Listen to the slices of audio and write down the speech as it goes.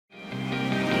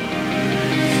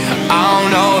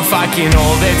if I can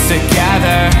hold it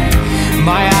together.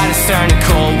 My heart is turning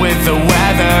cold with the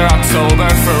weather. October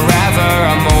forever,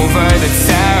 I'm over the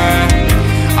terror.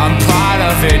 I'm part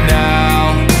of it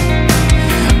now.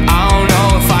 I don't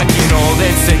know if I can hold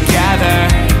it together.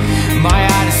 My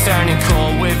heart is turning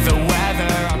cold with the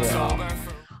weather. October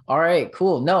forever. All right,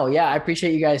 cool. No, yeah, I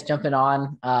appreciate you guys jumping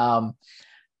on.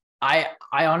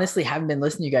 I honestly haven't been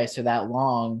listening to you guys for that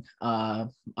long. I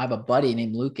have a buddy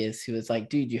named Lucas who was like,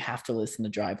 dude, you have to listen to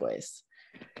Driveways.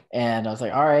 And I was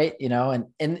like, all right, and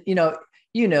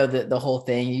the whole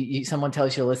thing, someone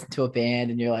tells you to listen to a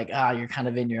band and you're like, you're kind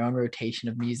of in your own rotation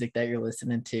of music that you're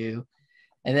listening to.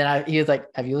 And then he was like,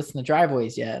 have you listened to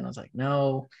Driveways yet? And I was like,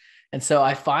 no. And so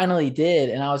I finally did.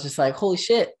 And I was just like, holy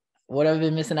shit, what have I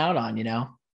been missing out on,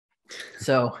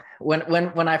 So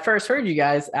when I first heard you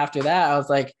guys after that, I was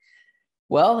like,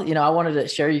 well, I wanted to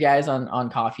share you guys on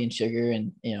Coffee and Sugar,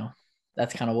 and,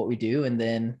 that's kind of what we do. And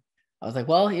then I was like,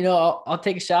 well, I'll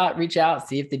take a shot, reach out,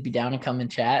 see if they'd be down and come and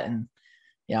chat. And,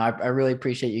 I really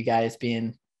appreciate you guys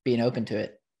being open to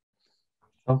it.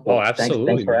 Oh, absolutely.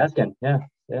 Thanks for asking. Yeah.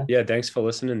 Yeah. Thanks for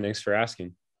listening. Thanks for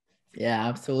asking. Yeah,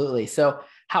 absolutely. So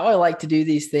how I like to do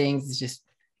these things is just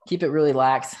keep it really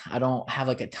lax. I don't have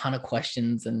like a ton of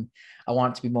questions, and I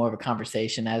want it to be more of a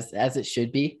conversation as it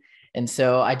should be. And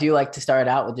so I do like to start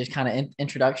out with just kind of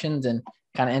introductions and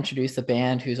kind of introduce the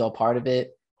band, who's all part of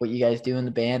it, what you guys do in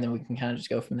the band, and we can kind of just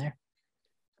go from there.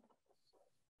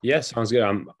 Yeah, sounds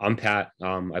good. I'm Pat.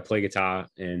 I play guitar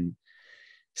and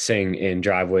sing in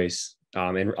Driveways.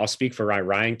 And I'll speak for Ryan.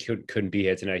 Ryan couldn't be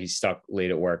here tonight. He's stuck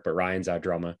late at work, but Ryan's our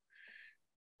drummer.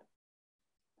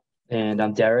 And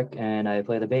I'm Derek, and I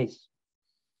play the bass.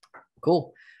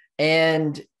 Cool.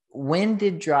 And when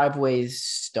did Driveways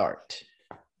start?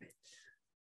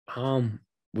 I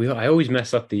always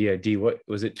mess up the year. D, what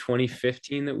was it,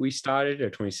 2015 that we started, or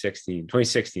 2016?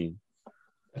 2016.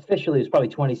 Officially, it's probably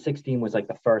 2016 was like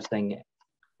the first thing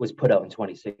was put out in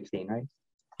 2016, right?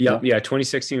 Yeah.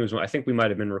 2016 was when I think we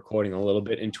might have been recording a little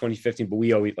bit in 2015, but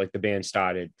we always, like, the band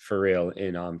started for real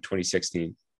in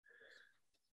 2016.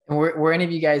 And were any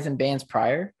of you guys in bands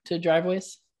prior to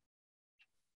Driveways?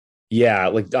 Yeah,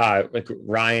 like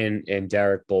Ryan and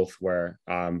Derek both were.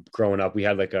 Growing up, we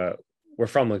had we're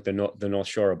from like the North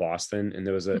Shore of Boston, and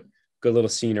there was a good little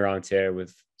scene around here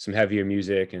with some heavier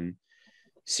music and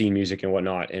scene music and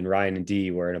whatnot. And Ryan and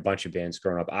Dee were in a bunch of bands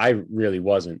growing up. I really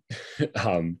wasn't,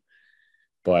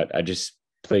 but I just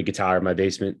played guitar in my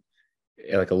basement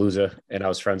like a loser, and I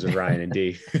was friends with Ryan and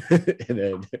Dee, and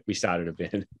then we started a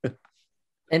band.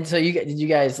 And so did you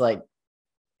guys like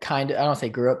kind of, I don't say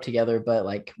grew up together, but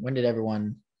like when did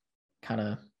everyone kind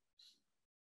of,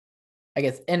 I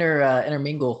guess,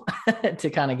 intermingle to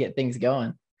kind of get things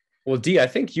going? Well, Dee, I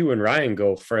think you and Ryan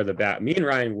go further back. Me and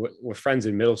Ryan were friends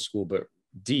in middle school, but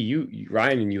Dee,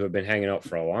 Ryan and you have been hanging out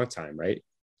for a long time, right?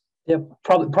 Yeah,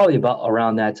 probably about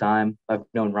around that time. I've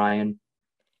known Ryan,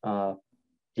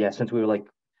 since we were like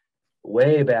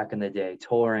way back in the day,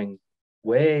 touring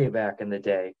way back in the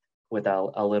day with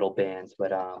our little bands.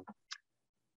 But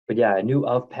yeah, I knew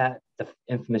of Pat, the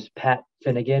infamous Pat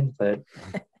Finnegan, but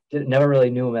never really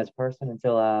knew him as a person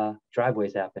until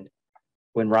Driveways happened,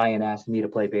 when Ryan asked me to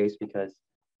play bass because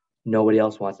nobody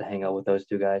else wants to hang out with those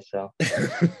two guys. So,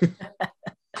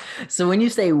 so when you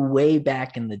say way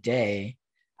back in the day,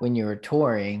 when you were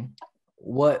touring,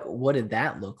 what did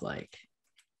that look like?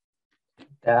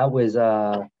 That was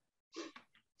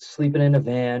sleeping in a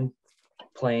van,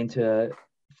 playing to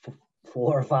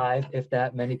 4 or 5, if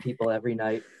that many people every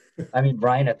night. I mean,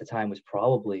 Ryan at the time was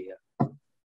probably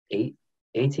 18,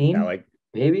 Yeah,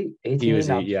 maybe 18. He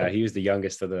was the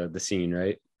youngest of the scene,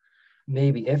 right?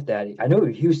 Maybe, if that. I know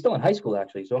he was still in high school,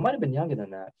 actually, so it might have been younger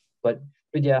than that. But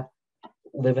yeah,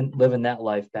 living that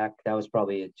life back. That was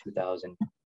probably in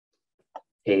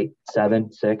 2008,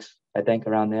 7, 6, I think,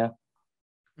 around there.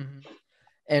 Mm-hmm.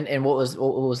 And what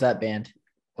was that band?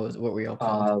 What were you all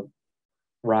called?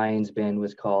 Ryan's band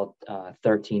was called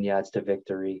 13 Yards to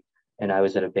Victory, and I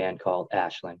was in a band called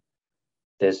Ashland.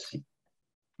 There's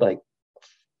like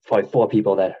probably 4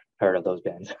 people that heard of those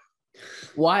bands.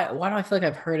 Why do I feel like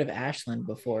I've heard of Ashland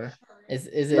before? Is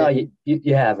it? No,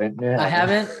 you haven't. I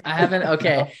haven't.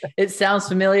 Okay. No. It sounds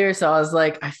familiar. So I was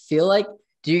like, I feel like,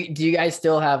 do you guys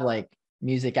still have like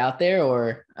music out there,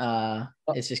 or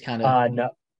it's just kind of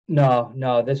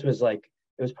no. This was like,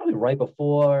 it was probably right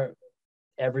before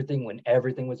when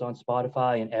everything was on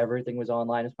Spotify and everything was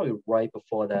online. It's probably right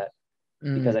before that,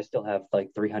 because I still have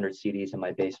like 300 CDs in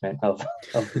my basement of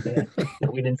the band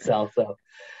that we didn't sell. So,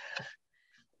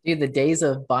 dude, the days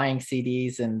of buying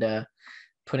CDs and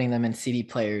putting them in CD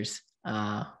players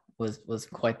was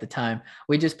quite the time.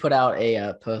 We just put out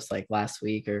a post like last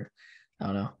week, or I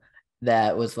don't know,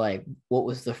 that was like, what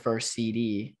was the first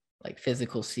CD, like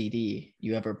physical CD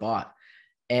you ever bought?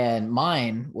 And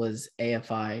mine was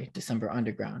AFI December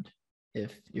Underground,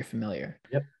 if you're familiar.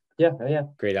 Yep. Yeah.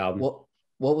 Great album.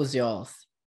 What was y'all's?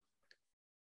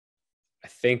 I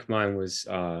think mine was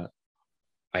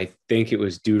I think it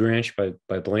was Dude Ranch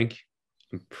by Blink.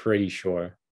 I'm pretty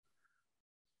sure.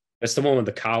 That's the one with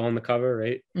the cow on the cover,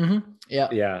 right? Mm-hmm. Yeah.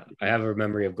 Yeah. I have a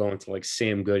memory of going to like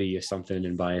Sam Goody or something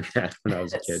and buying that when I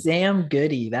was a kid. Sam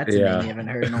Goody. That's a name you haven't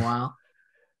heard in a while.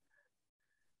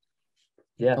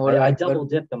 Yeah, I double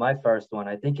dipped on my first one.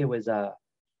 I think it was I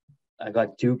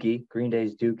got Dookie, Green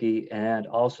Day's Dookie, and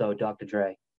also Dr.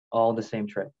 Dre, all in the same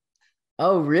trip.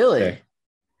 Oh, really? Okay.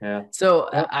 Yeah. So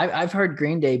I've heard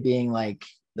Green Day being like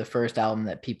the first album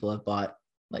that people have bought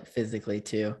like physically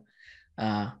too,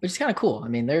 which is kind of cool. I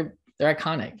mean, they're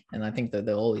iconic, and I think that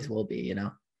they always will be, you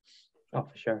know. Oh,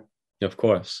 for sure. Of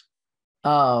course.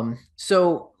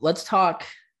 So let's talk.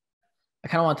 I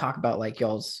kind of want to talk about like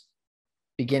y'all's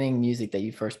beginning music that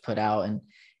you first put out, and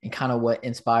kind of what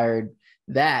inspired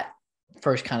that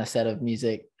first kind of set of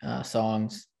music,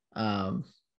 songs,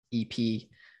 EP,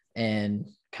 and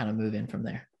kind of move in from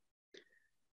there.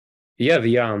 Yeah,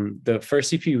 the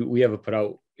first EP we ever put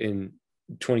out in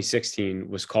 2016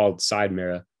 was called Side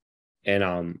Mirror,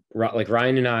 and like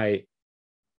Ryan and I,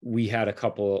 we had a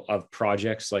couple of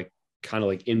projects like kind of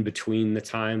like in between the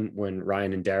time when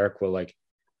Ryan and Derek were like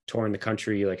touring the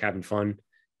country, like having fun,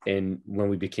 and when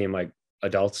we became like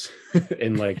adults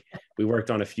and like we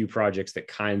worked on a few projects that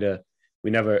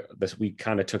we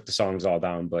kind of took the songs all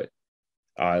down, but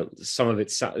some of it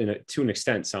to an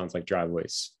extent sounds like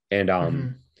driveways, and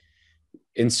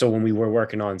and so when we were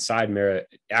working on Side Mirror,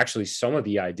 actually some of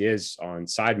the ideas on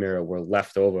Side Mirror were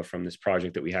left over from this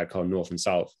project that we had called North and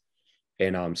South,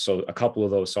 and so a couple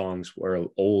of those songs were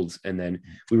old, and then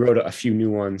we wrote a few new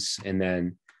ones, and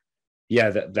then yeah,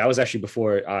 that was actually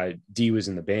before D was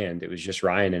in the band. It was just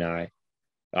Ryan and I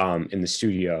in the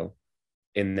studio.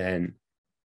 And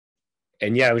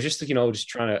yeah, it was just, just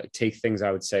trying to take things,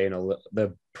 I would say,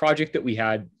 the project that we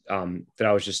had that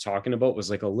I was just talking about was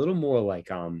like a little more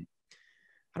like,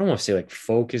 I don't want to say like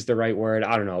folk is the right word.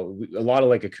 I don't know. A lot of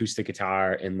like acoustic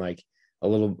guitar and like a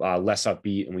little less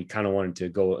upbeat. And we kind of wanted to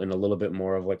go in a little bit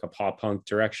more of like a pop punk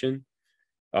direction.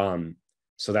 So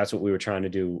that's what we were trying to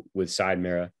do with Side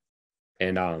Mirror.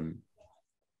 And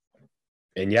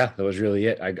yeah, that was really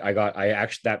it.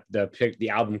 The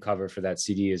album cover for that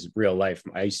CD is real life.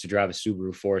 I used to drive a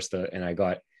Subaru Forester, and I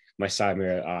got my side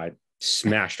mirror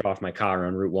smashed off my car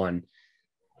on Route 1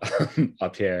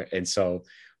 up here. And so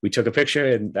we took a picture,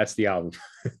 and that's the album.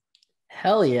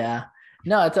 Hell yeah.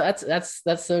 No,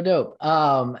 that's so dope.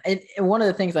 And one of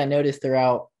the things I noticed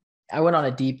throughout, I went on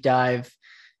a deep dive,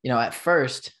 at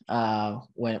first,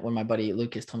 when my buddy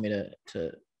Lucas told me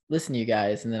to listen to you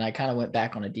guys, and then I kind of went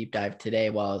back on a deep dive today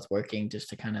while I was working, just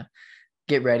to kind of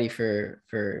get ready for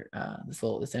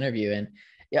this interview. And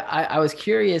yeah, I was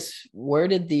curious, where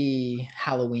did the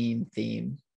Halloween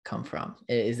theme come from?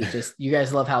 Is it just you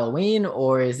guys love Halloween,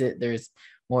 or is it there's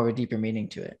more of a deeper meaning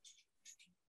to it?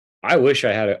 I wish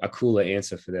I had a cooler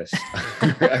answer for this.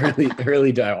 I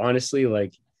really do. Honestly,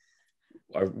 like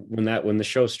when the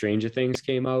show Stranger Things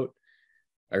came out,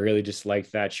 I really just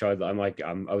liked that show.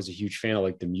 I was a huge fan of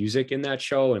like the music in that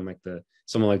show, and like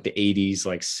some of like the 80s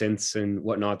like synths and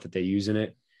whatnot that they use in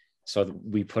it. So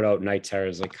we put out Night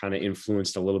Terrors, like kind of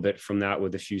influenced a little bit from that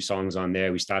with a few songs on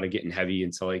there. We started getting heavy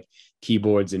into like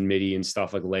keyboards and MIDI and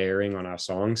stuff, like layering on our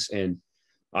songs. And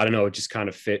I don't know, it just kind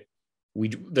of fit.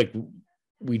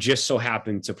 We just so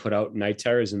happened to put out Night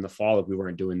Terrors in the fall. Like we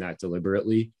weren't doing that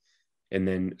deliberately. And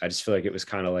then I just feel like it was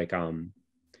kind of like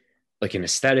an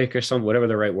aesthetic or something, whatever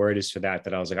the right word is for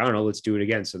that I was like, I don't know, let's do it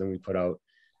again. So then we put out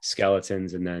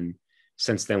Skeletons. And then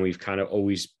since then we've kind of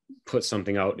always put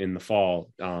something out in the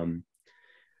fall.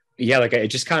 Yeah, like it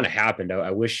just kind of happened.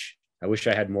 I wish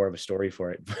I had more of a story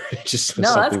for it. Just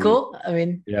no, that's cool. I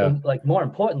mean, yeah. Like more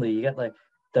importantly, you get like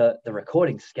the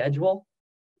recording schedule.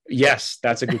 Yes,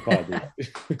 that's a good call,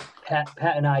 dude. Pat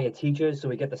and I are teachers, so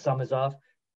we get the summers off,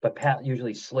 but Pat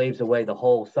usually slaves away the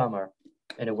whole summer.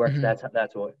 And it works. Mm-hmm.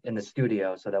 That's what in the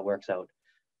studio. So that works out.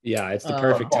 Yeah, it's the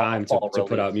perfect time to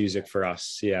put out music for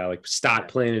us. Yeah, like start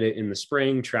playing it in the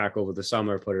spring, track over the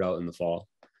summer, put it out in the fall.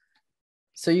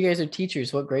 So you guys are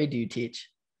teachers. What grade do you teach?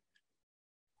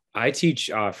 I teach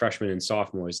freshmen and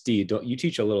sophomores. Don't you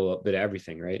teach a little bit of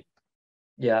everything, right?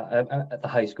 Yeah, at the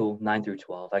high school, 9 through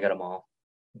 12. I got them all.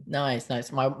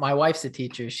 Nice. My wife's a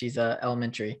teacher. She's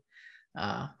elementary.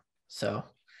 So.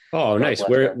 Oh, nice.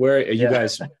 Where are you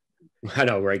guys? I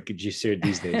know, right? Could you see it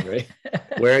these days, right?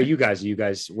 Where are you guys? Are you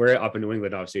guys, we're up in New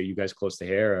England, obviously. Are you guys close to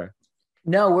here? Or?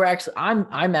 No,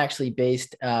 I'm actually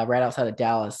based right outside of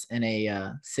Dallas in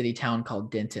a city town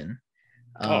called Denton.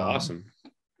 Oh, awesome.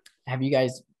 Have you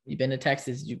been to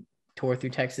Texas? You tour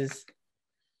through Texas?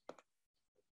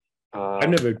 I've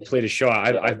never played a show.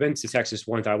 I've been to Texas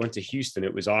once. I went to Houston.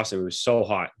 It was awesome. It was so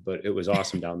hot, but it was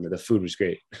awesome down there. The food was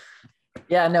great.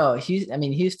 Yeah, no,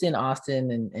 Houston,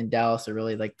 Austin, and Dallas are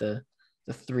really like the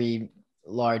three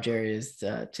large areas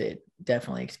to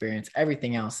definitely experience.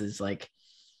 Everything else is like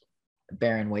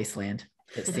barren wasteland,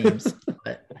 it seems.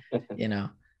 But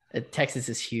Texas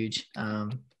is huge.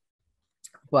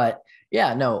 But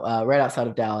yeah, no, right outside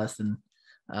of Dallas, and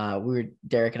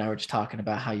Derek and I were just talking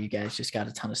about how you guys just got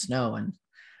a ton of snow, and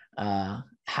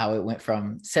how it went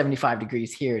from 75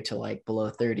 degrees here to like below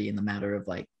 30 in the matter of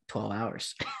like 12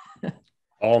 hours.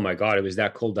 Oh my God, it was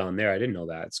that cold down there. I didn't know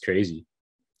that. It's crazy.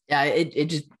 Yeah, it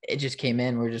just came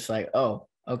in. We're just like, oh,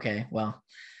 okay, well,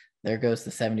 there goes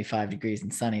the 75 degrees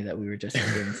and sunny that we were just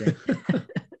experiencing.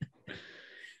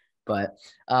 but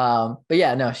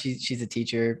yeah, no, she's a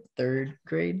teacher, 3rd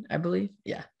grade, I believe.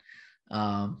 Yeah.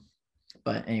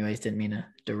 But anyways, didn't mean to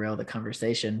derail the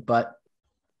conversation. But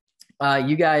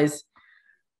you guys,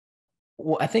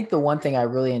 well, I think the one thing I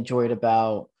really enjoyed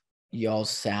about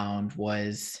y'all's sound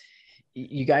was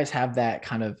you guys have that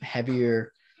kind of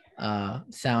heavier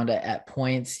sound at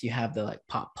points. You have the like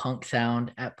pop punk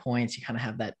sound at points. You kind of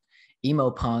have that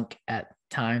emo punk at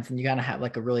times, and you kind of have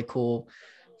like a really cool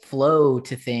flow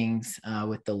to things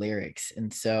with the lyrics.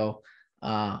 And so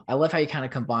I love how you kind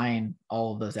of combine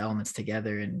all of those elements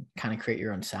together and kind of create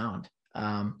your own sound.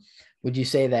 Would you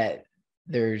say that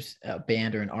there's a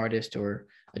band or an artist or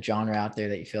a genre out there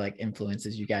that you feel like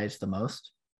influences you guys the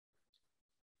most?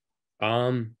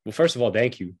 Well, first of all,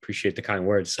 thank you. Appreciate the kind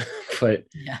words. But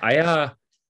Yeah.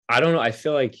 I don't know. I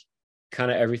feel like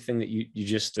kind of everything that you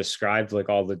just described, like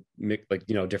all the like,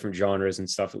 different genres and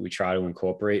stuff that we try to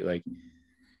incorporate. Like,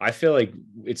 I feel like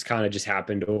it's kind of just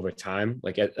happened over time.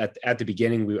 Like at the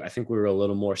beginning, I think we were a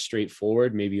little more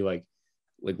straightforward, maybe like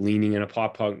leaning in a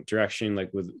pop punk direction, like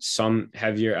with some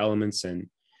heavier elements. And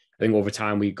I think over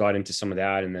time we got into some of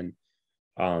that, and then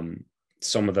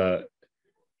some of the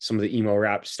emo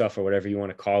rap stuff or whatever you want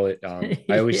to call it.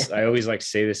 I always like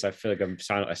say this. I feel like I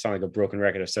sound like a broken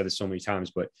record. I've said this so many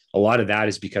times, but a lot of that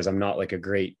is because I'm not like a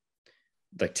great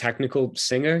like technical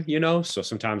singer, So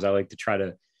sometimes I like to try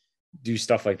to do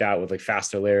stuff like that with like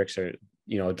faster lyrics or,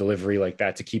 delivery like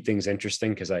that to keep things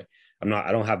interesting. Cause I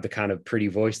don't have the kind of pretty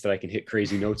voice that I can hit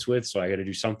crazy notes with. So I got to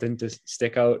do something to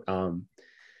stick out.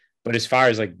 But as far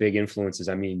as like big influences,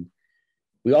 I mean,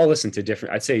 we all listen to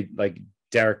different, I'd say like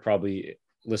Derek probably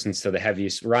listens to the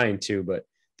heaviest, Ryan too, but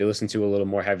they listen to a little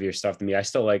more heavier stuff than me. I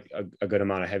still like a good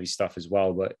amount of heavy stuff as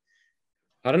well, but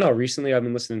I don't know. Recently I've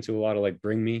been listening to a lot of like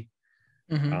Bring Me.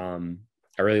 Mm-hmm.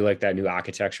 I really like that new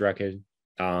Architects record.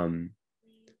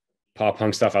 Pop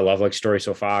punk stuff. I love like Story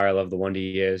So Far. I love the Wonder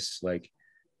Years, like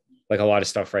a lot of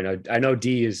stuff right now. I know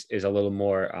D is a little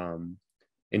more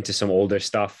into some older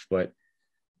stuff, but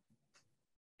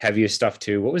heavier stuff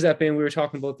too. What was that band we were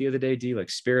talking about the other day, D? Like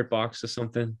Spirit Box or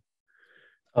something?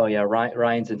 Oh yeah,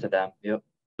 Ryan's into them. Yep.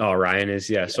 Oh, Ryan is,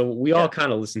 yeah. So we all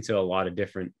kind of listen to a lot of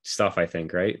different stuff, I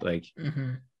think, right? Like,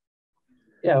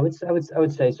 yeah, I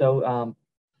would say so.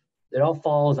 It all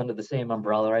falls under the same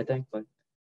umbrella, I think, but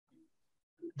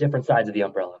different sides of the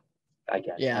umbrella, I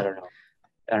guess. Yeah. I don't know.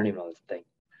 I don't even know that's a thing.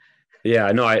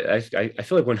 Yeah, no, I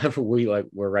feel like whenever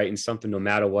we're writing something, no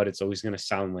matter what, it's always going to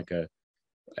sound like a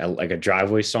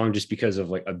driveway song, just because of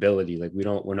like ability. Like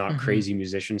we're not crazy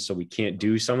musicians, so we can't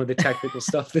do some of the technical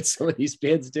stuff that some of these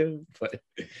bands do. But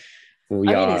I mean,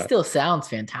 it still sounds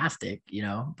fantastic,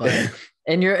 but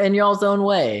in y'all's own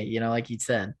way, like you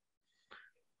said.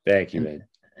 Thank you, man.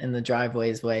 In the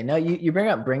Driveways way. No, you bring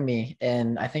up Bring Me,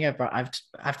 and I think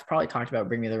I've probably talked about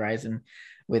Bring Me the Horizon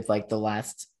with like the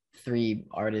last 3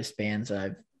 artist bands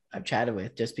that I've chatted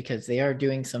with, just because they are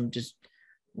doing some just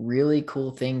really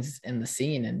cool things in the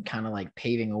scene and kind of like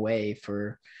paving a way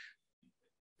for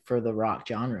the rock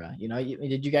genre.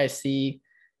 Did you guys see,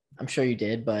 I'm sure you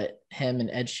did, but him and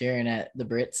Ed Sheeran at the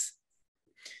Brits?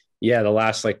 Yeah, the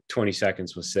last like 20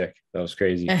 seconds was sick. That was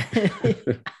crazy.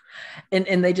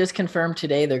 And they just confirmed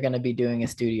today they're going to be doing a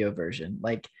studio version.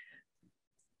 Like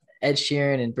Ed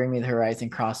Sheeran and Bring Me the Horizon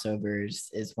crossovers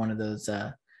is one of those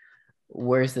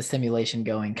where's the simulation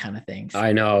going kind of things.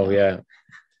 I know, yeah. It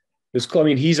was cool. I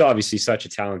mean, he's obviously such a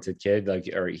talented kid,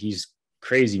 or he's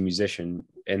crazy musician.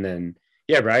 And then,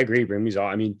 yeah, but I agree. Bring Me's all.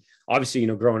 I mean, obviously,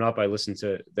 growing up, I listened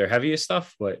to their heaviest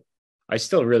stuff, but I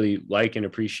still really like and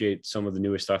appreciate some of the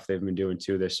newer stuff they've been doing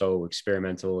too. They're so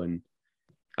experimental and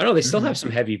I know they still have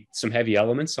some heavy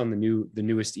elements on the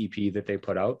newest EP that they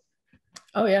put out.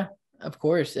 Oh yeah, of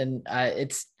course. And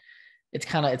it's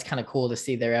kind of cool to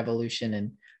see their evolution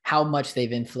and how much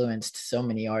they've influenced so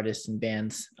many artists and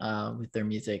bands with their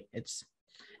music.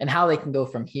 And how they can go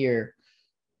from here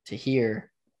to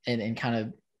here and kind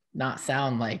of not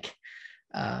sound like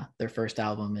their first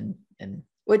album, and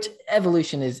which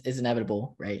evolution is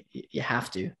inevitable, right? You have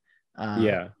to,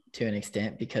 to an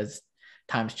extent, because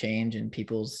times change and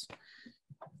people's,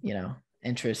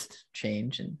 interests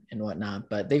change and whatnot.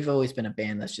 But they've always been a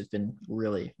band that's just been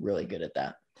really, really good at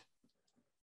that.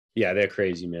 Yeah, they're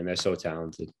crazy, man. They're so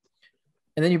talented.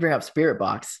 And then you bring up Spirit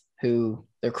Box, who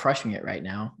they're crushing it right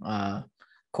now.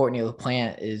 Courtney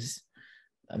LaPlante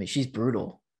she's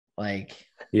brutal. Like,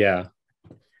 yeah,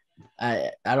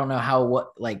 I don't know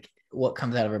what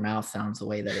comes out of her mouth sounds the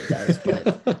way that it does,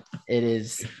 but it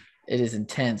is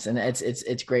intense, and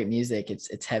it's great music.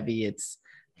 It's heavy. It's,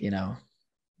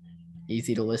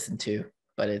 easy to listen to,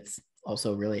 but it's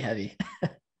also really heavy.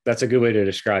 That's a good way to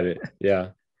describe it. Yeah.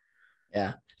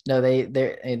 Yeah. No,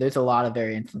 there's a lot of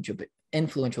very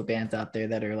influential bands out there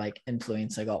that are like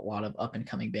influenced like a lot of up and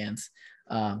coming bands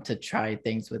to try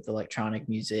things with electronic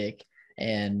music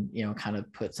and, kind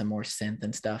of put some more synth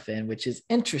and stuff in, which is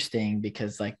interesting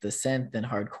because like the synth and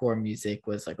hardcore music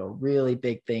was like a really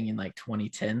big thing in like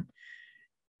 2010.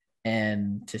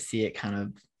 And to see it kind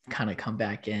of come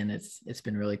back in, it's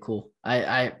been really cool.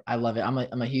 I love it.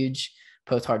 I'm a huge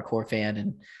post-hardcore fan,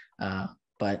 and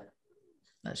but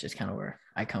that's just kind of where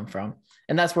I come from.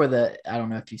 And that's where I don't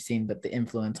know if you've seen, but the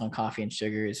influence on Coffee and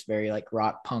Sugar is very like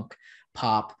rock, punk,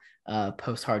 pop,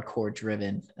 post-hardcore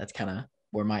driven. That's kind of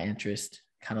where my interest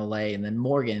kind of lay. And then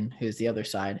Morgan, who's the other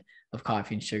side of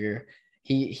Coffee and Sugar,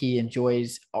 he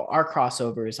enjoys our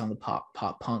crossovers on the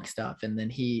pop punk stuff. And then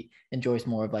he enjoys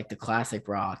more of like the classic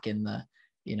rock and the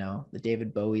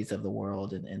David Bowies of the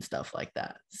world and stuff like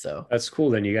that. So that's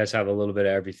cool. Then you guys have a little bit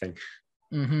of everything.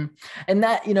 Mm-hmm. And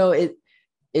that,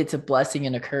 it's a blessing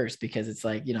and a curse, because it's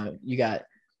like, you got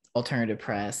Alternative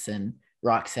Press and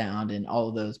Rock Sound and all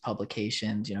of those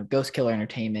publications, Ghost Killer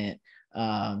Entertainment,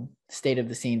 State of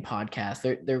the Scene podcast.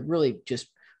 They're really just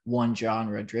one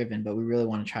genre driven, but we really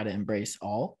want to try to embrace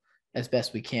all as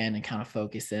best we can and kind of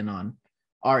focus in on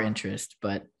our interest,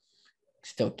 but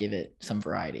still give it some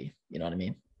variety. You know what I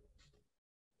mean?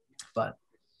 But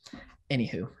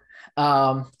anywho,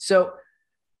 so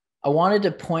I wanted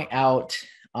to point out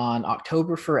on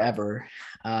October Forever,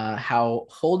 how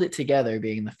Hold It Together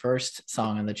being the first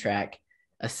song on the track,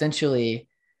 essentially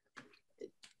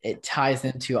it ties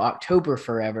into October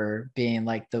Forever being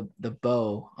like the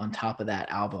bow on top of that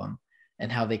album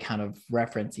and how they kind of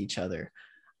reference each other.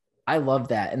 I love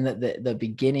that. And the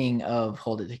beginning of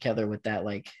Hold It Together with that,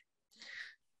 like,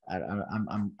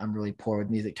 I'm really poor with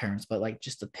music terms, but like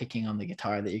just the picking on the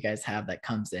guitar that you guys have that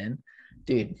comes in,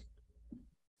 dude,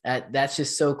 that's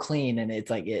just so clean. And it's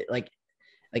like, it like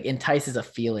entices a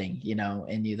feeling,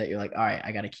 in you that you're like, all right,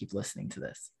 I got to keep listening to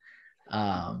this.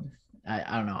 I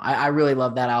don't know. I really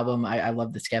love that album. I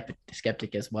love the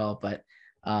Skeptic as well, but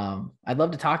I'd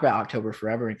love to talk about October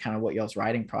Forever and kind of what y'all's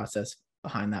writing process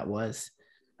behind that was,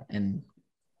 and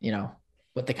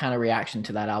what the kind of reaction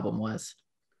to that album was.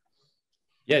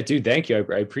 Yeah, dude, thank you.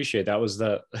 I appreciate it. That was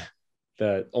the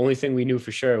only thing we knew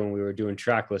for sure when we were doing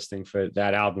track listing for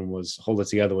that album was Hold It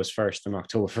Together was first and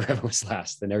October Forever was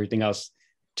last, and everything else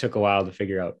took a while to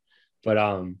figure out. But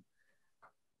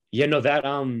yeah, no, that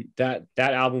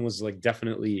album was like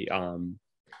definitely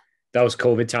that was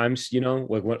COVID times,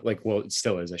 well, it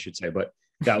still is, I should say, but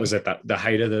that was at the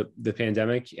height of the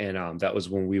pandemic, and that was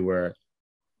when we were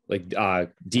like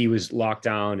D was locked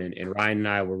down, and Ryan and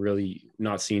I were really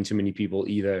not seeing too many people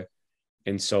either,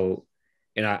 and so,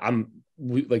 and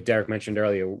we, like Derek mentioned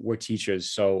earlier, we're teachers,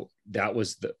 so that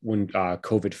was when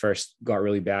COVID first got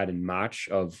really bad in March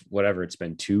of whatever it's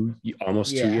been,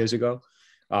 almost 2 years ago.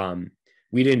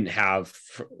 We didn't have,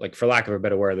 for lack of a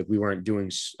better word, like we weren't doing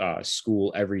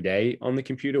school every day on the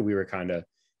computer. We were kind of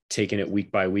taking it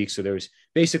week by week. So there was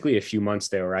basically a few months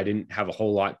there where I didn't have a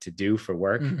whole lot to do for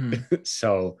work. Mm-hmm.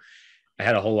 So I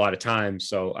had a whole lot of time.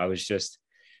 So I was just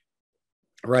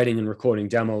writing and recording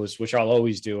demos, which I'll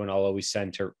always do. And I'll always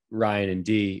send to Ryan and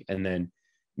D. And then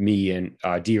me and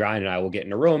D, Ryan, and I will get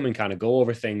in a room and kind of go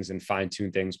over things and fine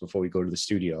tune things before we go to the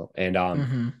studio.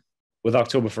 And with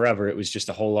October Forever, it was just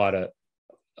a lot of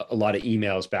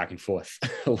emails back and forth,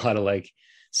 a lot of like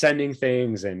sending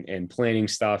things and planning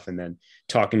stuff, and then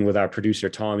talking with our producer,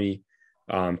 Tom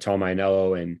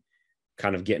Ianello, and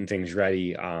kind of getting things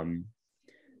ready. And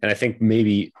I think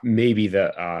maybe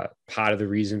the part of the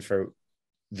reason for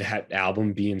that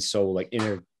album being so like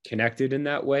interconnected in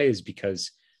that way is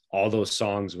because all those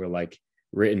songs were like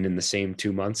written in the same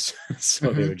 2 months.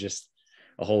 So they were just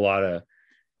a whole lot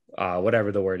of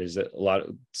whatever the word is,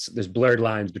 there's blurred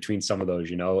lines between some of those,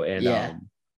 you know, and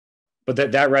but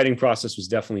that writing process was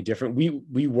definitely different.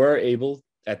 We were able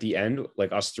at the end,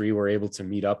 like us three were able to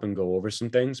meet up and go over some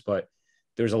things, but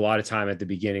there was a lot of time at the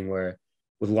beginning where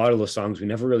with a lot of those songs, we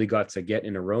never really got to get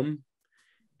in a room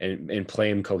and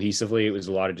play them cohesively. It was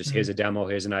a lot of just, here's a demo,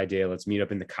 here's an idea, let's meet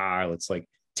up in the car, let's like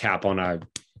tap on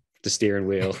the steering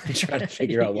wheel and try to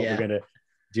figure out what we're gonna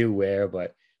do where.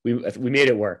 But we made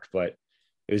it work, but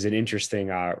it was an interesting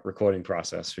recording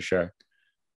process for sure.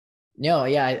 No,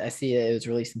 yeah, I see it. It was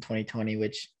released in 2020,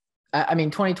 which I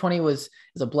mean, 2020 is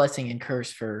a blessing and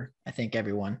curse for, I think,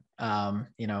 everyone.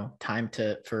 You know, time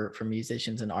for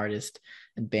musicians and artists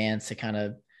and bands to kind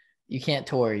of, you can't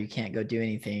tour, you can't go do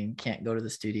anything, can't go to the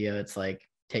studio. It's like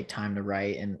take time to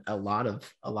write, and a lot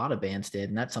of bands did,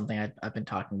 and that's something I've been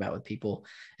talking about with people,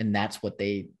 and that's what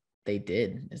they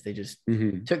did, is they just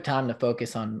took time to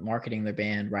focus on marketing their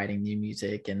band, writing new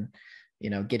music, and you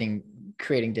know,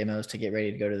 creating demos to get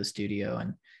ready to go to the studio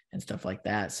and stuff like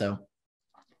that. So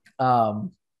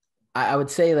I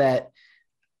would say that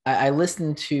I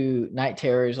listened to Night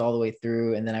Terrors all the way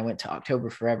through, and then I went to October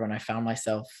Forever, and I found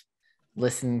myself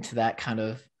listening to that kind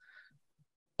of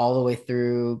all the way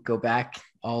through, go back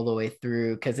all the way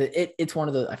through, because it's one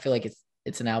of the, I feel like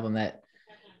it's an album that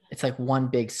it's like one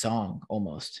big song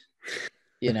almost,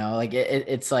 you know, like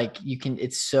it's like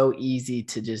it's so easy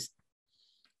to just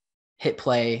hit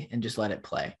play and just let it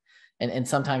play. And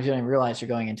sometimes you don't even realize you're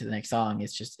going into the next song.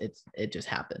 It's just, it just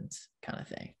happens kind of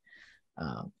thing.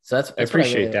 So that's I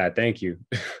appreciate that. Thank you.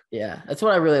 Yeah. That's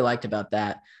what I really liked about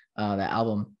that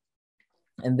album.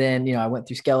 And then, you know, I went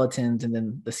through Skeletons, and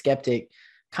then The Skeptic,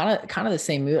 kind of the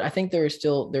same mood. I think there's a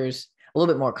little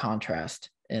bit more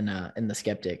contrast in The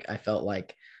Skeptic. I felt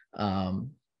like, I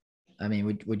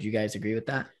mean, would you guys agree with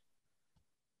that?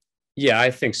 Yeah, I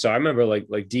think so. I remember like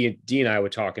D and I were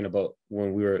talking about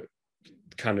when we were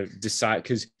kind of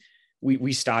because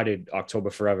we started October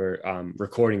Forever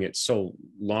recording it so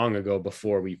long ago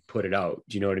before we put it out.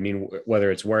 Do you know what I mean?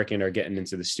 Whether it's working or getting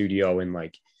into the studio in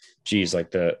like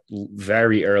the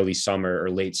very early summer or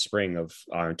late spring of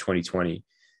 2020.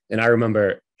 And I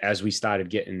remember as we started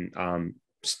getting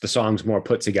the songs more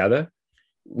put together,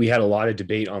 we had a lot of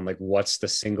debate on like what's the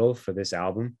single for this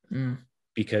album.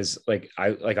 Because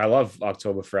I love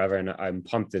October Forever, and I'm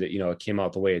pumped that it came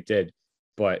out the way it did,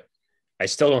 but I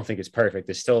still don't think it's perfect.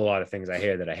 There's still a lot of things I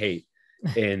hear that I hate.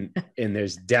 And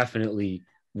there's definitely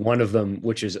one of them,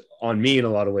 which is on me in a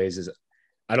lot of ways, is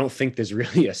I don't think there's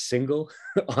really a single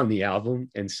on the album.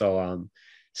 And so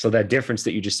that difference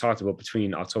that you just talked about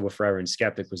between October Forever and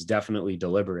Skeptic was definitely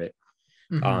deliberate.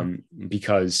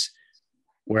 Because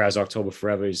whereas October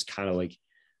Forever is kind of like,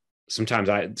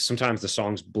 sometimes the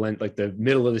songs blend, like the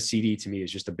middle of the CD to me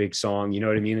is just a big song. You know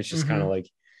what I mean? It's just kind of like,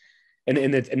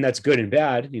 and that's good and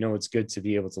bad. You know, it's good to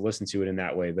be able to listen to it in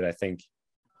that way. But I think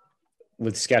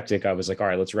with Skeptic, I was like, all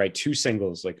right, let's write two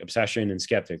singles, like Obsession and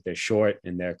Skeptic. They're short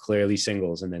and they're clearly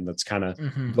singles. And then let's kind of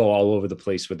go all over the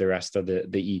place with the rest of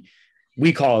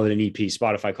we call it an EP.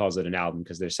 Spotify calls it an album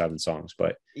because there's 7 songs,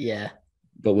 but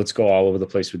let's go all over the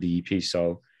place with the EP.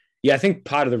 So yeah, I think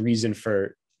part of the reason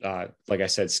for, like I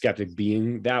said, Skeptic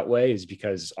being that way is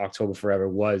because October Forever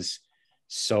was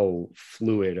so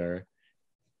fluid, or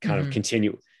kind of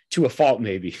continue to a fault,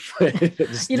 maybe.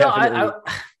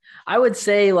 I would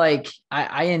say like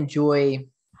I enjoy,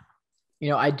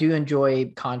 I do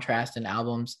enjoy contrast in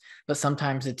albums, but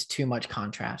sometimes it's too much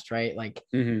contrast, right? Like,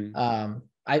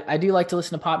 I do like to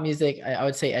listen to pop music. I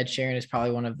would say Ed Sheeran is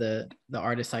probably one of the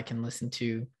artists I can listen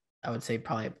to. I would say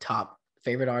probably a top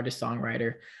favorite artist,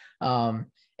 songwriter.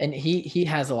 And he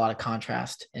has a lot of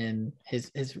contrast in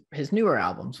his newer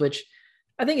albums, which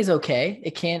I think is okay.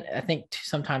 It can, I think,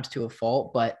 sometimes to a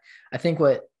fault, but I think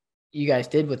what you guys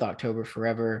did with October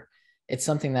Forever, it's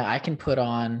something that I can put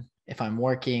on if I'm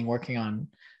working on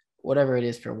whatever it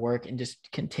is for work, and just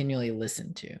continually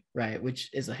listen to, right?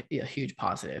 Which is a huge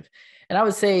positive. And I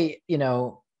would say,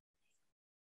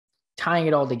 tying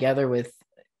it all together with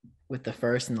the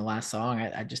first and the last song,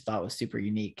 I just thought was super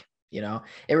unique.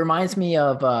 It reminds me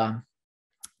of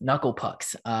Knuckle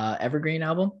Puck's Evergreen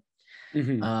album.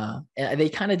 And they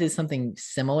kind of did something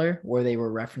similar where they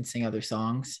were referencing other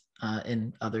songs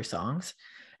in other songs.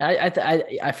 And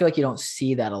I feel like you don't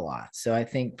see that a lot. So I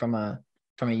think from a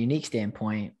unique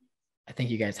standpoint, I think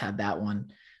you guys had that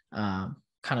one kind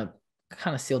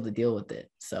of sealed the deal with it.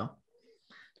 So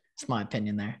it's my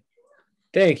opinion there.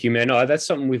 Thank you, man. No, that's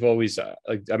something we've always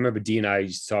like. I remember D and I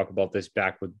used to talk about this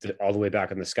all the way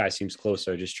back in The Sky Seems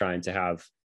Closer, just trying to have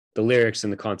the lyrics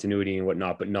and the continuity and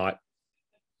whatnot, but not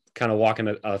kind of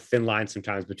walking a thin line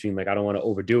sometimes between like, I don't want to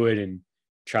overdo it and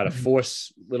try to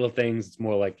force little things. It's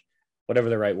more like whatever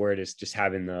the right word is, just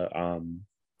having the,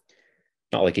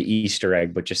 not like an Easter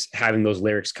egg, but just having those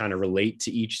lyrics kind of relate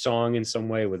to each song in some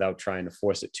way without trying to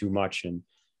force it too much. And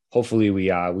hopefully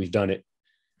we've done it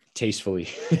tastefully,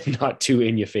 not too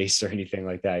in your face or anything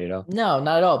like that, you know? No,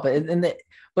 not at all.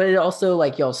 But it also,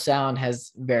 like, y'all sound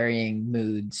has varying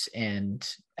moods and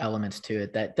elements to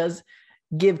it that does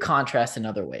give contrast in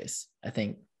other ways. I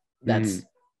think that's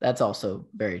also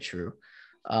very true.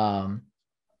 So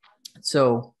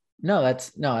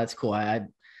that's cool.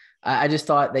 I just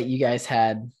thought that you guys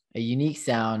had a unique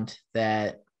sound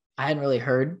that I hadn't really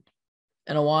heard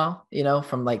in a while, you know,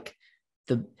 from like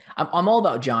I'm all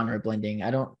about genre blending.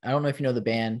 I don't know if you know the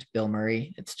band Bill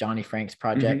Murray. It's Johnny Frank's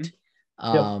project.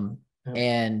 Yep.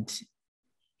 And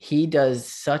he does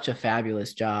such a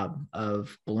fabulous job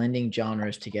of blending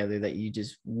genres together that you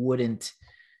just wouldn't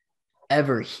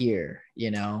ever hear,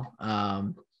 you know?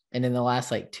 And in the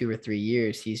last like 2 or 3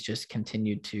 years, he's just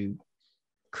continued to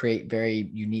create very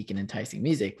unique and enticing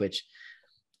music, which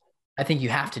I think you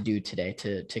have to do today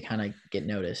to kind of get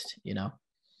noticed, you know?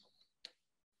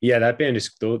 Yeah, that band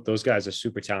is, those guys are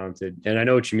super talented. And I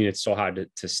know what you mean. It's so hard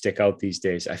to stick out these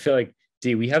days. I feel like,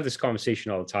 D, we have this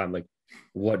conversation all the time. Like,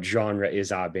 what genre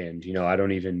is our band? You know,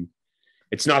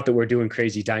 it's not that we're doing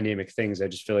crazy dynamic things. I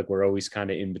just feel like we're always kind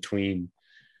of in between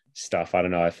stuff. I don't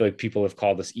know. I feel like people have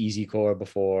called us easycore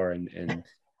before. And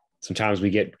sometimes we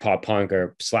get pop punk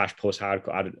or / post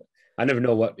hardcore. I never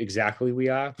know what exactly we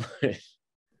are.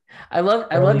 I love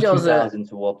y'all's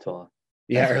 2000s Warped Tour.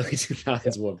 Yeah, early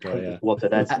 2000s Warped Tour. Yeah. Warped Tour.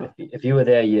 That's if you were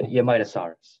there, you might have saw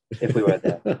us if we were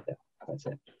there. That's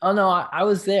it. Oh no, I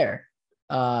was there,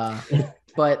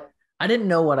 but I didn't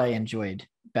know what I enjoyed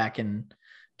back in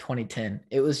 2010.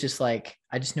 It was just like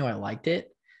I just knew I liked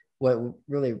it. What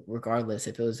really, regardless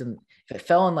if it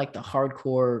fell in like the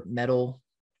hardcore metal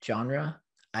genre,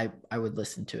 I would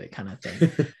listen to it, kind of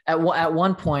thing. At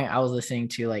one point, I was listening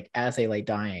to like As They Lay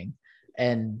Dying,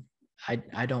 and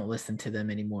I don't listen to them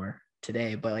anymore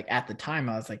today. But like at the time,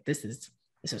 I was like, this is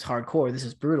hardcore. This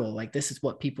is brutal. Like this is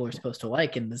what people are supposed to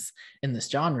like in this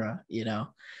genre, you know.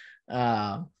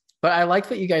 But I liked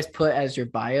what you guys put as your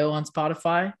bio on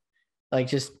Spotify, like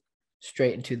just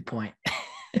straight and to the point.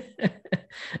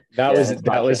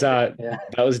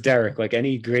 That was Derek. Like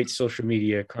any great social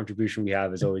media contribution we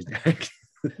have is always Derek.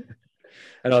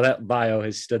 I know that bio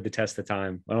has stood the test of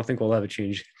time. I don't think we'll ever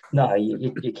change. No,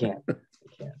 you can't.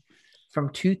 From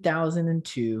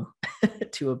 2002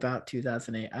 to about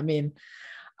 2008. I mean,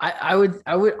 I would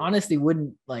honestly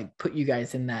wouldn't like put you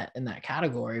guys in that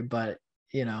category, but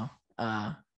you know,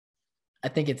 I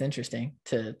think it's interesting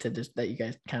to just that you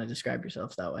guys kind of describe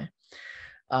yourselves that way.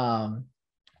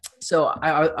 So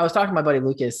I was talking to my buddy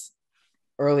Lucas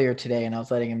earlier today, and I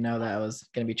was letting him know that I was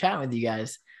going to be chatting with you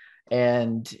guys,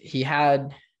 and he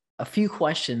had a few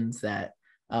questions that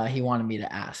he wanted me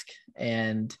to ask.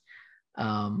 And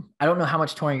I don't know how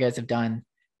much touring you guys have done,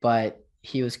 but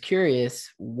he was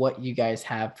curious what you guys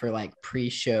have for like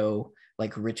pre-show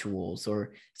like rituals,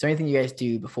 or is there anything you guys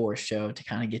do before a show to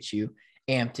kind of get you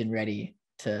amped and ready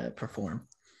to perform?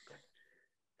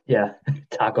 Yeah,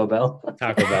 Taco Bell.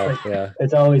 Yeah.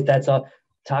 That's all.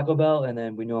 Taco Bell, and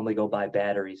then we normally go buy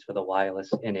batteries for the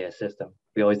wireless in-ear system.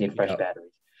 We always need fresh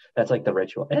batteries. That's like the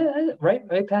ritual,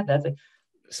 right, Pat? That's like.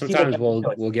 Sometimes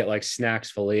we'll get like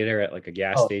snacks for later at like a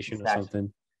gas station or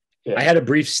something. Yeah. I had a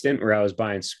brief stint where I was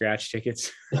buying scratch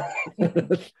tickets.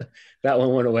 That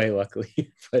one went away,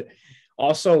 luckily. But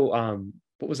also,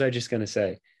 what was I just gonna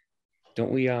say?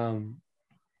 Don't we?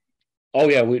 Oh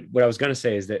yeah, what I was gonna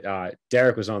say is that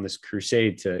Derek was on this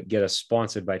crusade to get us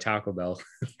sponsored by Taco Bell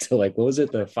to like, what was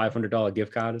it, the $500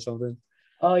 gift card or something?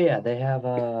 Oh yeah, they have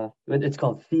it's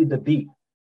called Feed the Beat,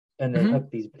 and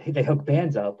they hook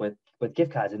bands up with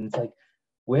gift cards, and it's like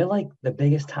we're like the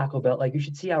biggest Taco Bell. Like you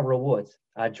should see our rewards,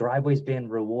 Driveways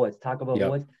band rewards, Taco Bell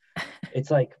rewards.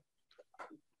 It's like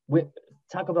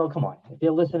Taco Bell. Come on, if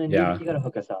you're listening, you gotta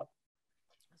hook us up.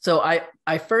 So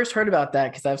I first heard about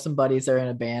that because I have some buddies that are in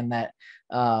a band that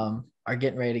are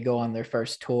getting ready to go on their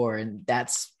first tour, and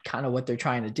that's kind of what they're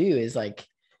trying to do is like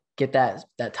get that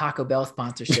Taco Bell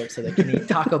sponsorship so they can eat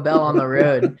Taco Bell on the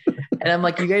road. And I'm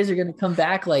like, you guys are going to come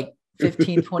back like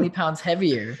 15, 20 pounds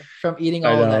heavier from eating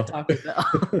all of that Taco Bell.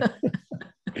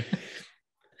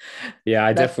 Yeah,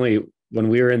 I definitely, when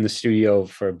we were in the studio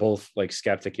for both like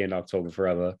Skeptic and October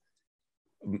Forever,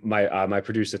 my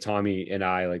producer Tommy and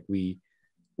I, like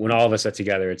when all of us are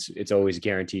together, it's always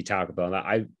guaranteed Taco Bell.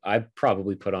 And I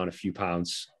probably put on a few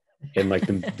pounds in like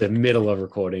the middle of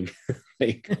recording,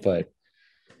 but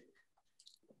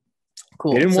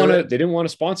Cool. They didn't So want to. They didn't want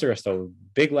to sponsor us though.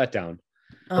 Big letdown.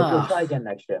 We'll try again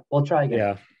next year. We'll try again.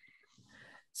 Yeah.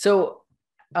 So,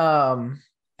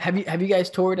 have you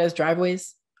guys toured as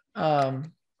Driveways,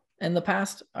 in the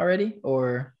past already,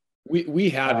 or We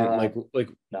haven't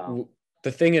No.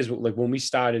 the thing is like when we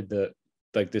started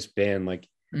this band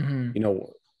Mhm.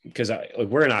 because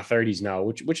we're in our 30s now,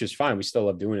 which is fine. We still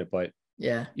love doing it, but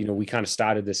yeah, we kind of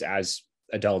started this as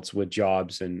adults with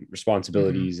jobs and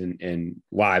responsibilities and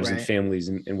wives and Right. families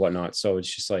and whatnot. So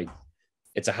it's just like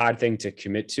it's a hard thing to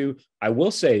commit to. I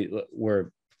will say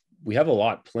we have a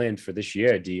lot planned for this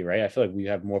year, D, right? I feel like we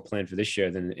have more planned for this year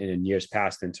than in years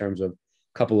past in terms of a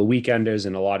couple of weekenders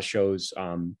and a lot of shows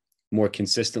more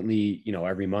consistently,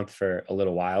 every month for a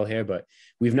little while here, but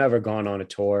we've never gone on a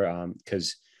tour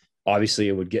because obviously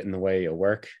it would get in the way of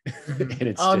work. And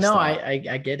it's oh just, no, I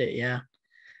get it. Yeah.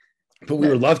 but we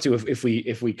would love to if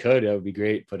we could, it would be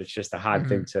great, but it's just a hard Mhm.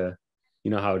 thing to,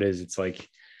 how it is. It's like,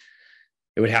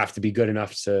 it would have to be good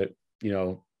enough to,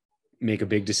 make a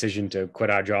big decision to quit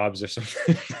our jobs or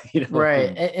something.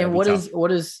 Right. that'd And be what tough.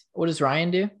 does Ryan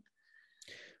do?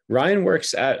 Ryan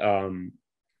works at kind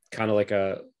of like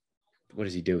what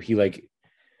does he do?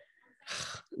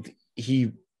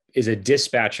 He is a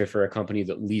dispatcher for a company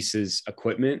that leases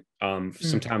equipment,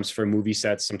 sometimes for movie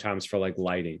sets, sometimes for like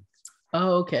lighting.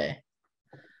 Oh, okay.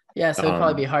 Yeah, so it'd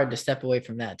probably be hard to step away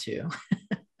from that too.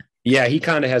 Yeah, he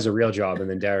kind of has a real job, and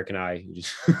then Derek and I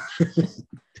just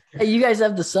Hey, you guys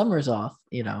have the summers off,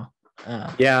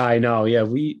 Yeah, I know. Yeah,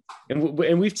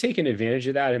 we've taken advantage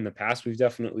of that in the past. We've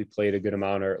definitely played a good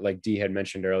amount, or like D had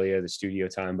mentioned earlier, the studio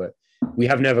time, but we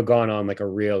have never gone on like a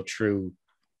real true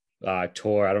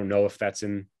tour. I don't know if it's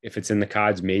in the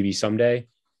cards, maybe someday.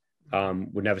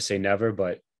 Would never say never,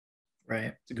 but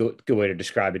Right. it's a good way to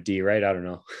describe it, D, right? I don't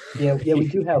know. Yeah, we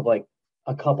do have like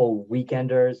a couple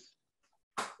weekenders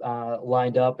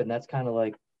lined up, and that's kind of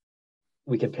like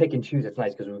we can pick and choose. It's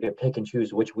nice because we can pick and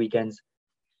choose which weekends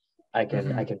I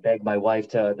can beg my wife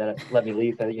to let me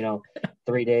leave for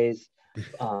 3 days.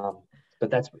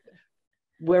 But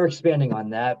we're expanding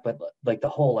on that. But like the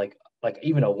whole like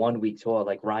even a 1 week tour,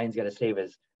 like Ryan's got to save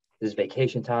his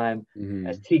vacation time.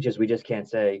 As teachers, we just can't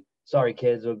say, sorry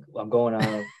kids, I'm going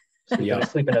to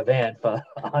sleep in a van for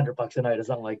 $100 a night or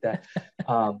something like that.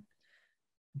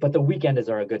 But the weekenders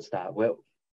are a good start.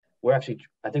 We're actually,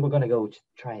 I think we're going to go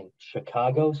try in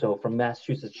Chicago. So from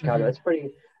Massachusetts to Chicago,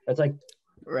 that's like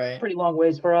Right. pretty long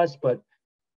ways for us, but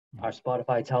our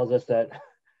Spotify tells us that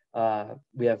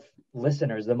we have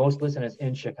the most listeners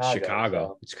in Chicago.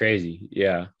 So It's crazy.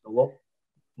 Yeah. We're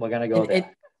going to go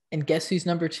there. And guess who's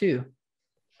number 2?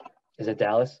 Is it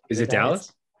Dallas? Is it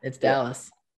Dallas? It's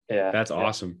Dallas. Yeah. That's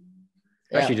awesome.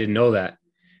 I Yeah. actually didn't know that.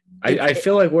 I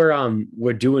feel like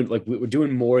we're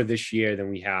doing more this year than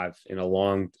we have in a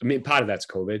long. I mean, part of that's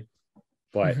COVID,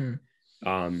 but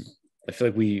I feel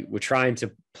like we're trying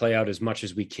to play out as much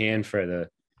as we can for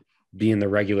being the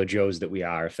regular Joes that we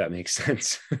are, if that makes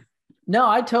sense. No,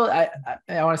 I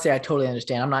want to say I totally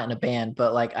understand. I'm not in a band,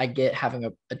 but like I get having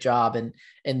a job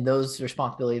and those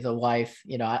responsibilities, a wife,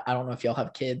 I don't know if y'all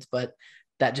have kids, but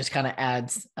that just kind of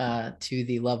adds to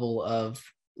the level of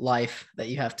life that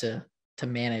you have to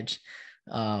manage.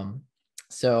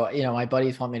 So, my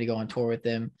buddies want me to go on tour with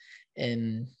them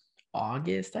in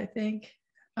August, I think.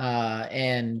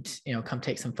 And, come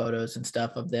take some photos and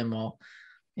stuff of them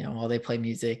while they play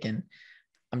music. And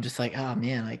I'm just like, oh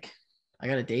man, like I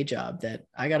got a day job that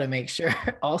I got to make sure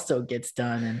also gets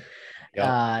done.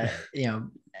 And,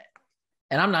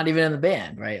 and I'm not even in the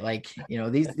band, right? Like,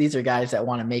 these are guys that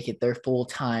want to make it their full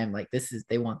time. Like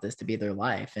they want this to be their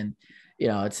life. And,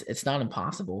 it's not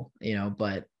impossible,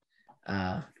 but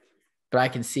I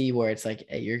can see where it's like,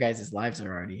 hey, your guys' lives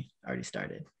are already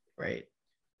started. Right.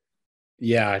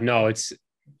 Yeah, no,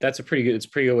 that's a pretty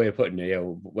good way of putting it.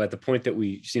 Yeah. At the point that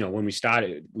when we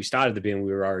started the band,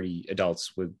 we were already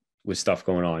adults with stuff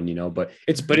going on, but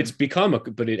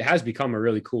it has become a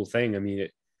really cool thing. I mean,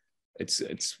 it's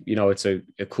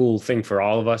a cool thing for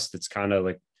all of us. That's kind of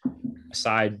like a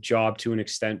side job to an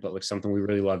extent, but like something we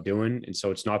really love doing. And so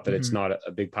it's not that it's not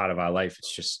a big part of our life.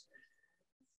 It's just,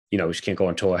 we just can't go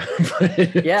on tour.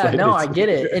 Yeah, no, I get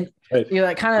it. And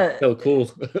that kind of so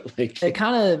cool. Like it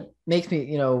kind of makes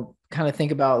me, kind of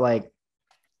think about like,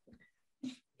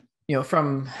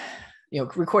 from,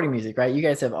 recording music, right? You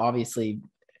guys have obviously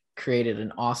created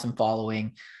an awesome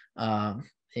following, on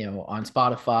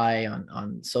Spotify,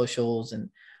 on socials. And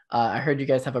I heard you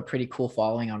guys have a pretty cool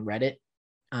following on Reddit.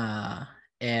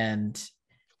 And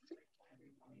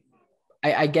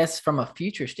I guess from a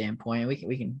future standpoint,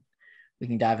 we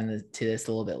can dive into this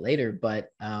a little bit later, but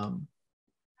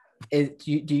do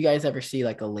you guys ever see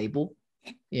like a label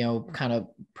kind of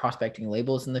prospecting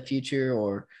labels in the future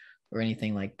or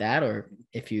anything like that, or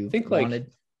if you think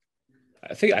wanted?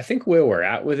 I think where we're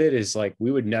at with it is like,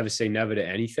 we would never say never to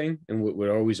anything, and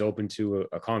we're always open to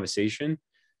a conversation,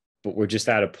 but we're just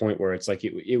at a point where it's like,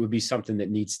 it would be something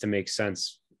that needs to make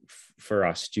sense for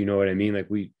us. Do you know what I mean? Like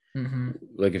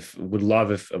like, if would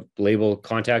love if a label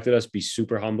contacted us, be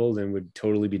super humbled and would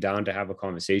totally be down to have a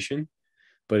conversation.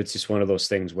 But it's just one of those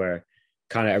things where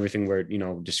kind of everything we're,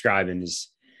 describing is,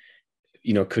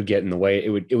 could get in the way. It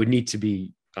would need to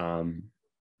be,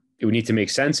 it would need to make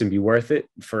sense and be worth it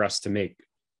for us to make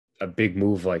a big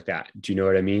move like that. Do you know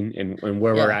what I mean? And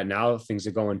where we're at now, things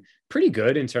are going pretty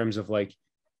good in terms of like,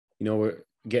 we're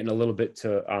getting a little bit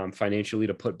to financially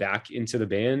to put back into the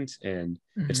band. And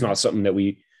it's not something that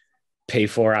we pay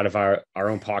for out of our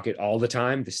own pocket all the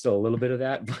time. There's still a little bit of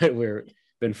that, but we're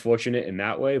been fortunate in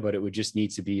that way. But it would just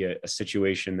need to be a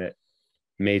situation that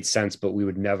made sense, but we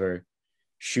would never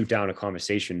shoot down a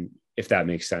conversation, if that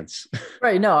makes sense.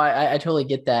 Right. No, I totally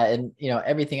get that. And,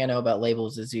 everything I know about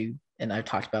labels is and I've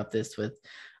talked about this with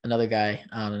another guy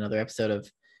on another episode of,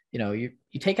 you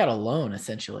take out a loan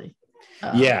essentially.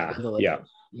 And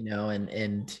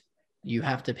you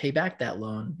have to pay back that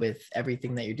loan with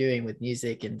everything that you're doing with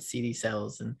music and CD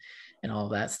sales and all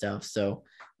of that stuff. So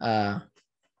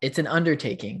it's an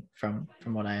undertaking from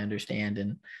what I understand.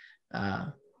 And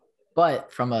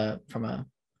but from a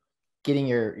getting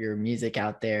your music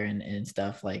out there and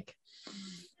stuff, like,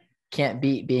 can't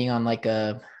beat being on like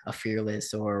a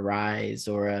Fearless or a Rise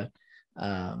or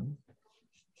a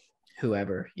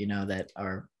whoever, that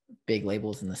are big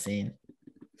labels in the scene.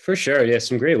 For sure. Yeah.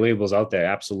 Some great labels out there.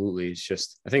 Absolutely. It's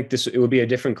just, I think it would be a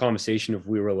different conversation if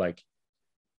we were like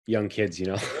young kids,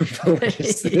 but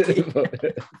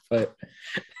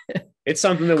it's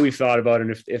something that we've thought about. And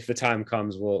if the time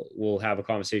comes, we'll have a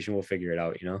conversation. We'll figure it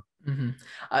out,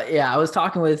 I was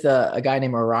talking with a guy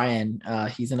named Orion.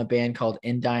 He's in a band called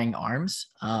In Dying Arms.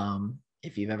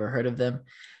 If you've ever heard of them,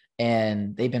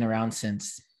 and they've been around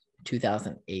since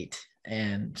 2008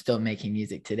 and still making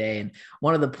music today. And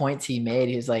one of the points he made,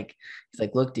 he's like,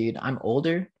 look, dude, I'm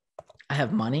older. I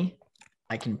have money.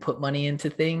 I can put money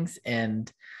into things.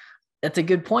 And that's a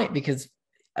good point, because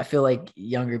I feel like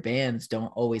younger bands don't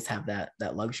always have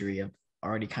that luxury of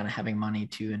already kind of having money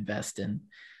to invest in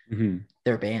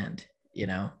their band,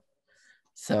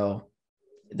 So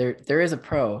there is a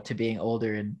pro to being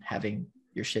older and having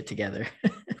your shit together.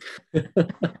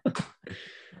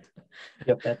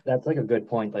 Yep, that's like a good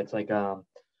point. It's like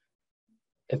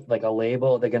if like a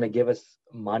label, they're gonna give us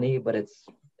money, but it's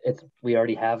we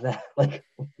already have that. Like,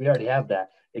 we already have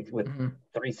that with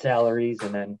 3 salaries,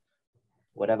 and then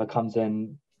whatever comes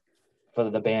in for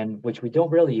the band, which we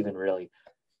don't really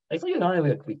it's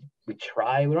like, we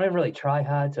try. We don't even really try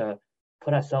hard to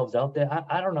put ourselves out there.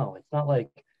 I don't know. It's not like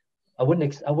I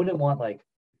wouldn't want, like,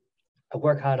 I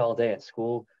work hard all day at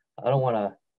school. I don't want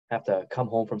to have to come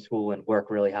home from school and work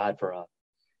really hard for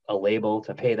a label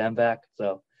to pay them back.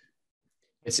 So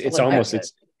it's almost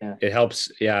it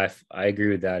helps. Yeah, I agree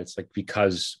with that. It's like,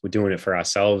 because we're doing it for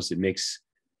ourselves, it makes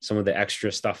some of the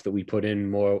extra stuff that we put in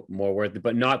more worth it.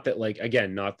 But not that, like,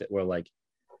 again, not that we're like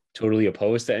totally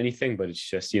opposed to anything, but it's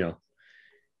just,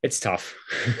 it's tough.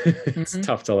 It's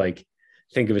tough to like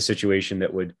think of a situation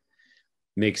that would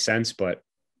make sense, but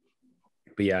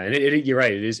yeah, and you're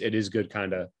right. It is good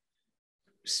kind of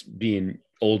being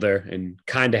older and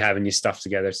kind of having your stuff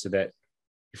together, so that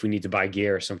if we need to buy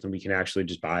gear or something, we can actually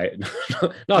just buy it.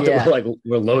 Not that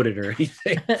we're loaded or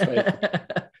anything.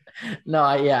 But... No,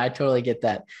 I totally get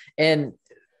that. And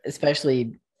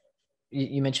especially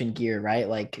you mentioned gear, right?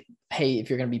 Like, hey, if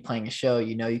you're going to be playing a show,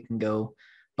 you can go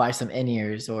buy some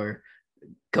in-ears or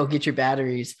go get your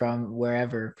batteries from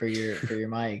wherever for your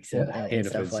mics and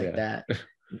stuff like that.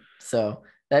 So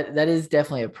that is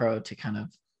definitely a pro to kind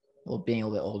of being a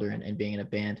little bit older and being in a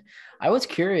band. I was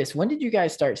curious, when did you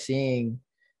guys start seeing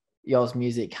y'all's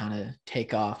music kind of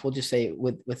take off? We'll just say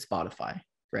with Spotify,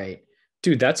 right?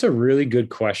 Dude, that's a really good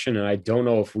question, and I don't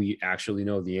know if we actually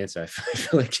know the answer. I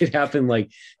feel like it happened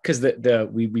because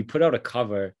we put out a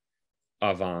cover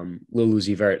of Lil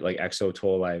Uzi Vert, like XO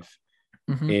Tour Life,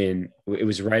 and it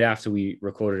was right after we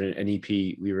recorded an EP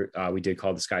we did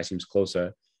called The Sky Seems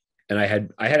Closer, and I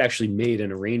had actually made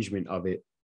an arrangement of it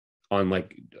on,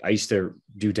 like, I used to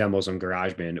do demos on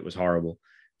GarageBand. It was horrible,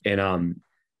 and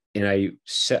I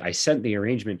sent the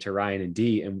arrangement to Ryan and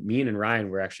D, and me and Ryan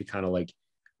were actually kind of like,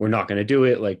 we're not going to do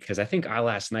it, like, because I think I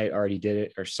Last Night already did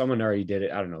it, or someone already did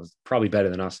it. I don't know, it's probably better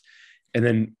than us. And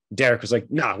then Derek was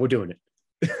like, nah, we're doing it.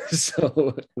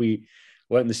 So we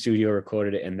went in the studio,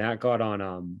 recorded it, and that got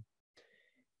on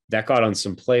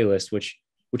some playlist, which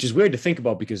which is weird to think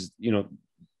about because,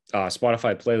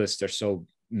 Spotify playlists are so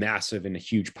massive and a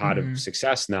huge part of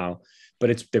success now,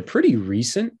 but they're pretty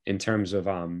recent in terms of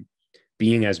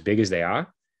being as big as they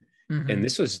are. And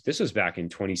this was back in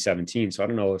 2017. So I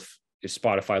don't know if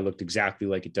Spotify looked exactly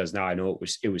like it does now. I know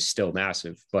it was still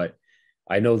massive, but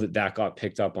I know that got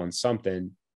picked up on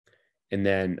something. And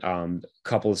then a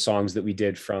couple of songs that we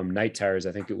did from Night Terrors,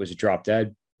 I think it was Drop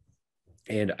Dead,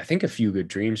 and I think A Few Good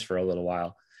Dreams for a little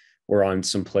while were on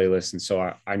some playlists. And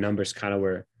so our numbers kind of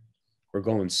were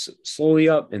going slowly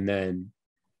up. And then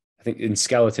I think in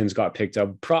Skeletons got picked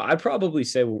up. I'd probably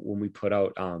say when we put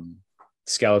out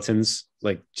Skeletons,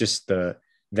 like just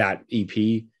that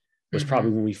EP was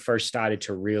probably when we first started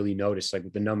to really notice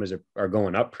like the numbers are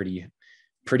going up pretty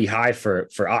high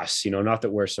for us, not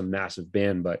that we're some massive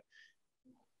band, but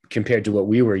compared to what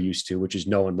we were used to, which is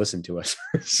no one listened to us.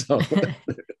 So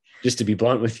just to be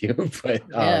blunt with you, but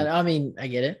yeah, I mean, I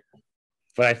get it.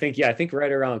 But I think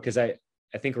right around, because I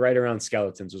think right around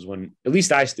Skeletons was when, at least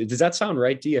does that sound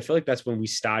right, D? I feel like that's when we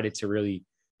started to really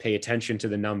pay attention to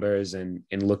the numbers and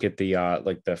look at the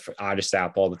like the artist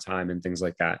app all the time and things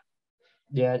like that.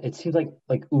 Yeah, it seems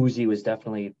like Uzi was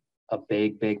definitely a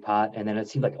big part, and then it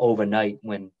seemed like overnight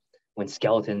when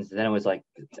Skeletons, then it was like,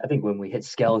 I think when we hit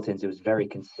Skeletons, it was very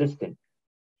consistent.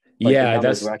 Like yeah,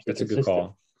 that's a good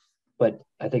call. But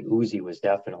I think Uzi was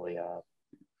definitely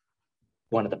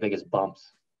one of the biggest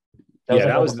bumps.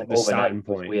 That was the starting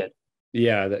point. Weird.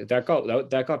 Yeah, that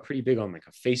got pretty big on like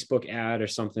a Facebook ad or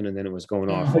something, and then it was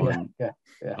going off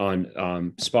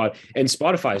on Spot. And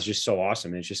Spotify is just so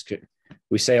awesome. It's just,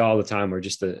 we say all the time we're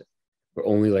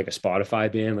only like a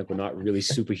Spotify band, like we're not really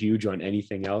super huge on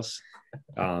anything else.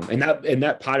 And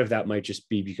that part of that might just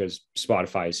be because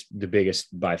Spotify is the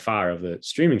biggest by far of the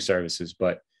streaming services.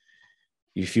 But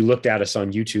if you looked at us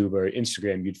on YouTube or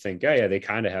Instagram, you'd think, oh yeah, they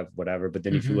kind of have whatever. But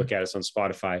then if you look at us on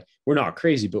Spotify, we're not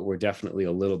crazy, but we're definitely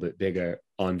a little bit bigger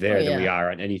on there than we are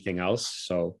on anything else.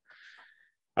 So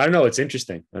I don't know. It's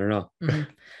interesting. I don't know.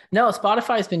 No,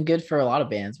 Spotify has been good for a lot of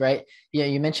bands, right? Yeah,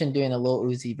 you mentioned doing a Lil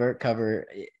Uzi Vert cover.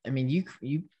 I mean,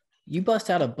 you bust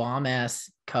out a bomb ass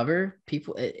cover.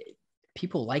 People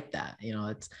like that.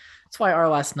 That's why Our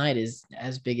Last Night is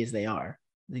as big as they are.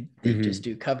 They just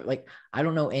do cover. Like, I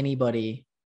don't know anybody,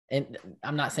 and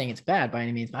I'm not saying it's bad by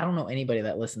any means, but I don't know anybody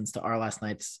that listens to Our Last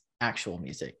Night's actual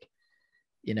music.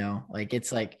 Like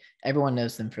it's like everyone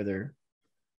knows them for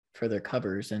their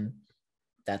covers, and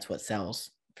that's what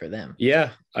sells for them.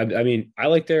 Yeah. I mean, I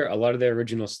like a lot of their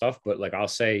original stuff, but like I'll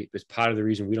say it's part of the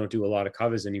reason we don't do a lot of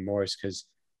covers anymore is because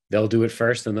they'll do it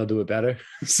first and they'll do it better.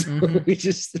 So we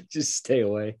just stay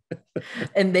away.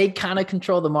 And they kind of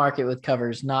control the market with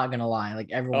covers, not gonna lie.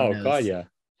 Like everyone knows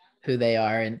who they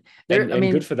are. And they're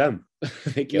good for them.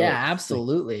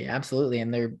 Absolutely. Absolutely.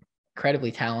 And they're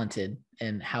incredibly talented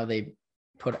in how they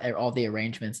put all the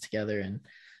arrangements together, and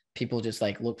people just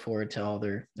like look forward to all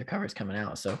their covers coming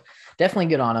out. So definitely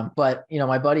good on them. But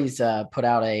my buddies put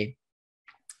out a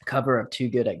cover of Too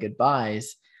Good at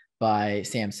Goodbyes by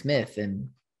Sam Smith, and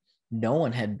no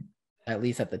one had, at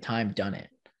least at the time, done it.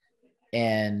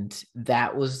 And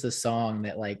that was the song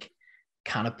that like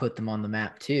kind of put them on the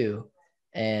map too.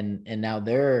 And now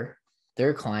they're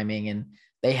climbing, and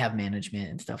they have management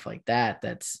and stuff like that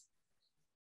that's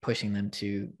pushing them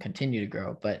to continue to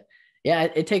grow. But yeah,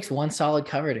 it takes one solid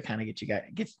cover to kind of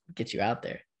get you out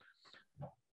there.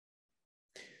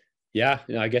 Yeah,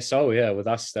 I guess so. Yeah, with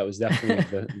us, that was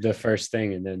definitely the first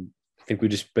thing. And then I think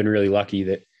we've just been really lucky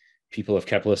that people have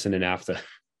kept listening after.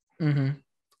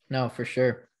 No, for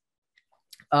sure.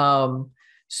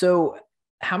 So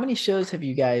how many shows have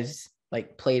you guys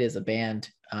like played as a band?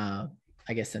 I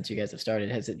guess since you guys have started,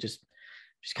 has it just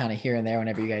kind of here and there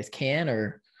whenever you guys can,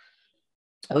 or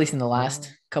at least in the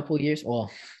last couple of years?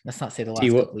 Well, let's not say the last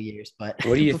couple of years, but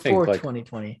what do you think? Before like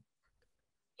 2020,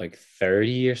 like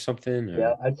 30 or something? Or?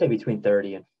 Yeah, I'd say between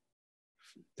 30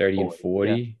 and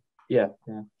 40. Yeah,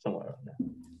 somewhere around there.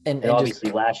 And obviously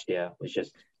just, last year was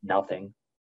just nothing.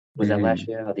 Was that last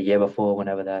year or the year before?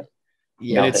 Whenever that.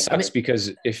 Yeah, and it sucks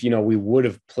because if we would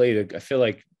have played, I feel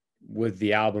like with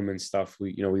the album and stuff,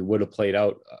 we would have played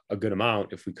out a good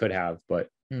amount if we could have, but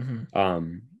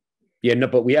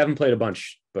but we haven't played a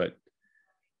bunch, but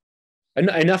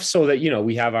enough so that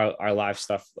we have our live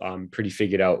stuff pretty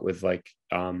figured out with like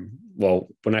well,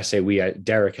 when I say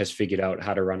Derek has figured out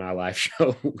how to run our live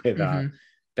show with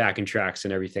backing tracks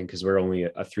and everything, because we're only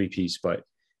a 3-piece, but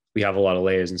we have a lot of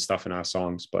layers and stuff in our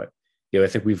songs. But I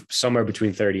think we've somewhere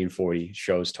between 30 and 40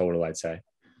 shows total, I'd say.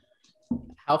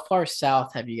 How far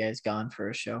south have you guys gone for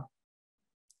a show?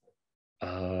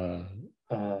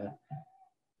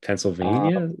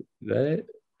 Pennsylvania, is that it?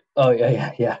 Oh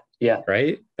yeah. Yeah.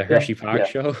 right? The Hershey Park Yeah.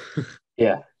 show.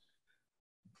 Yeah.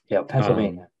 Yeah.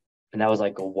 Pennsylvania. Um, And that was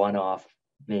like a one-off,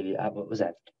 maybe, what was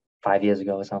that, 5 years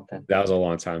ago or something? that was a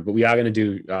long time, but we are going to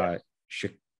do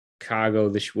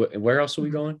Chicago. Where else are we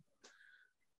going?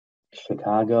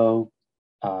 Chicago,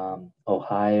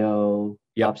 Ohio,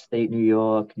 Yep. upstate New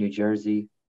York, New Jersey,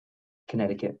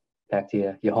 Connecticut. Back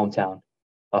to your hometown,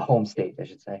 a home state, I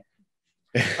should say.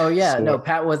 Oh yeah, So- no,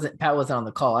 Pat wasn't on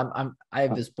the call. I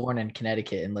was born in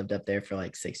Connecticut and lived up there for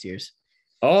like 6 years.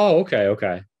 Oh,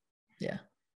 okay. Yeah.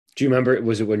 Do you remember?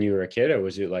 Was it when you were a kid, or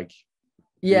was it like?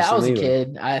 Yeah, I was a recently, like-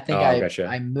 kid. I think gotcha.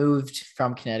 I moved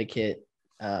from Connecticut.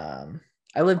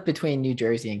 I lived between New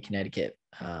Jersey and Connecticut.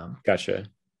 Gotcha.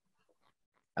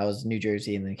 I was New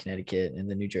Jersey and then Connecticut and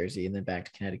then New Jersey and then back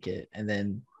to Connecticut and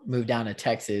then moved down to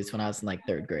Texas when I was in like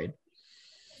 3rd grade.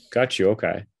 Got you.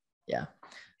 Okay. Yeah.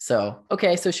 So,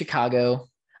 okay. So Chicago,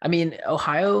 I mean,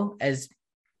 Ohio, as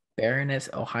barren as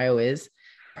Ohio is,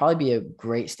 probably be a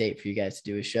great state for you guys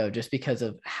to do a show just because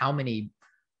of how many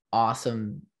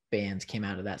awesome bands came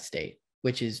out of that state,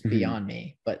 which is beyond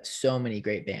me, but so many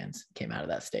great bands came out of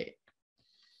that state.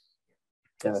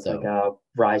 Yeah, it's like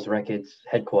Rise Records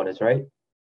headquarters, right?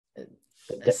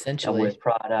 Essentially. Where's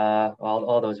Prada,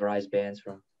 all those Rise bands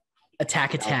from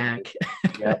Attack.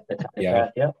 Yeah, Yeah.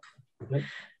 Yeah.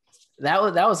 That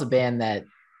was a band that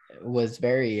was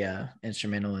very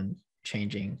instrumental in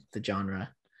changing the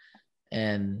genre,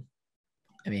 and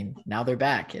I mean now they're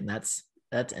back, and that's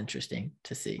interesting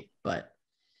to see. But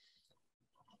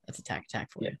that's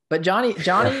Attack for you. But Johnny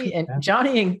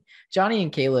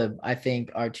and Caleb, I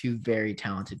think, are two very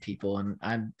talented people,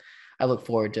 and I look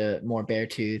forward to more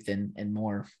Beartooth and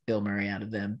more Bill Murray out of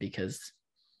them because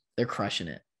they're crushing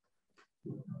it.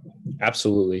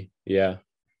 Absolutely. Yeah.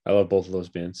 I love both of those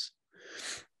bands.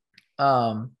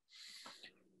 I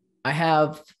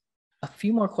have a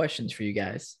few more questions for you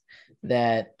guys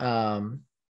that I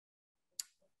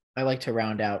like to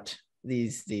round out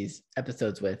these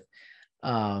episodes with.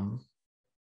 The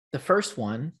first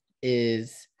one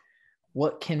is,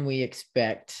 what can we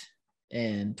expect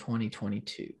in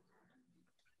 2022?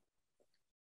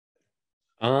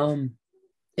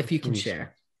 If you can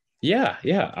share. Yeah.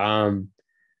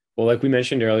 Well, like we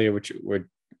mentioned earlier, which we've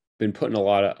been putting a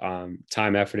lot of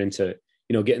time, effort into,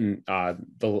 getting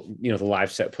the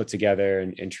live set put together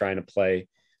and trying to play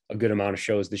a good amount of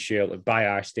shows this year, like by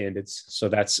our standards. So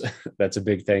that's a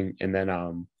big thing. And then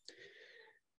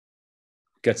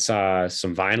got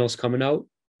some vinyls coming out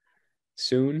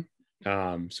soon.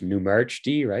 Some new merch,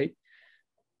 D, right?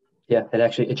 Yeah,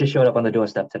 it just showed up on the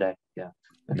doorstep today. Yeah.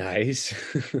 Nice.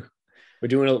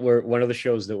 We're one of the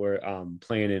shows that we're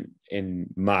playing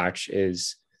in March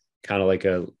is kind of like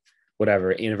a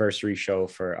anniversary show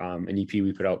for an EP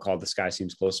we put out called The Sky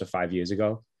Seems Closer 5 years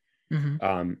ago.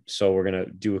 So we're gonna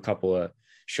do a couple of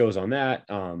shows on that.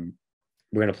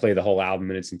 We're gonna play the whole album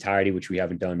in its entirety, which we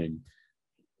haven't done in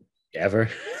ever.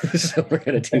 So we're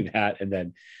gonna do that and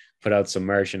then put out some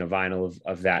merch and a vinyl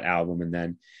of that album. And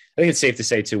then I think it's safe to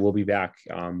say too, we'll be back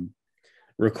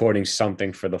recording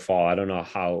something for the fall. I don't know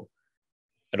how.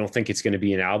 I don't think it's going to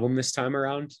be an album this time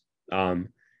around,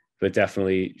 but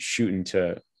definitely shooting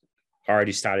to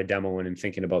already started demoing and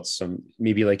thinking about some,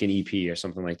 maybe like an EP or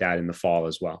something like that in the fall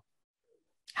as well.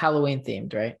 Halloween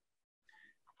themed, right?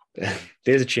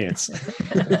 There's a chance.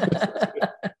 There's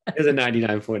a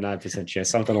 99.9% chance,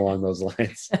 something along those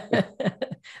lines.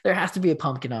 There has to be a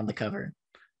pumpkin on the cover.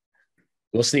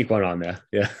 We'll sneak one on there.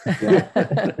 Yeah.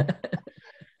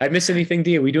 I miss anything,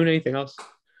 D? Are we doing anything else?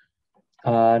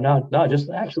 No,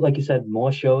 just actually, like you said,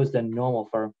 more shows than normal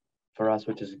for us,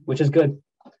 which is good.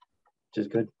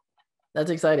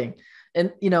 That's exciting.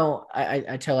 And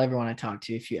I tell everyone I talk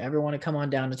to, if you ever want to come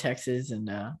on down to Texas and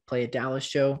play a Dallas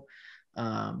show,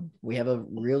 we have a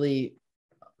really,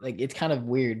 like, it's kind of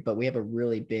weird, but we have a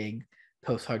really big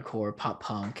post-hardcore pop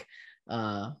punk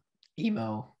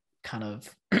emo kind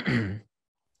of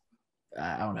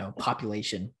I don't know,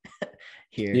 population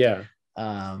here. Yeah.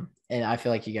 And I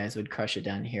feel like you guys would crush it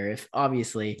down here if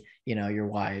obviously, your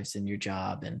wives and your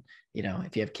job and,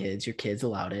 if you have kids, your kids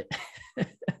allowed it.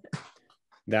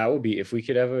 That would be, if we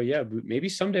could ever, maybe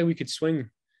someday we could swing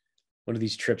one of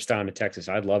these trips down to Texas.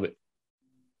 I'd love it.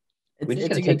 We're just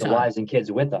going to take the wives and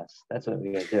kids with us. That's what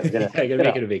we got to do. I got to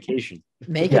make it a vacation.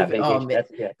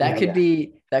 That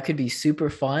could be super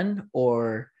fun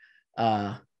or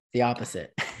the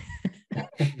opposite.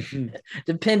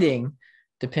 depending,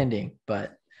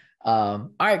 but all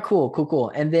right,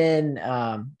 cool. And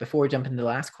then before we jump into the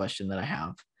last question that I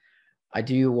have, I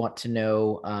do want to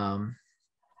know,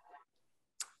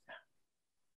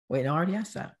 wait, no, I already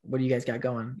asked that. What do you guys got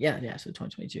going? Yeah. So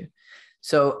 2022.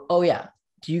 So,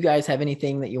 do you guys have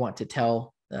anything that you want to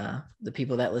tell the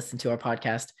people that listen to our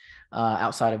podcast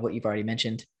outside of what you've already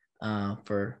mentioned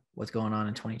for what's going on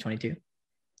in 2022?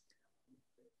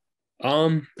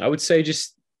 I would say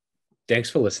just thanks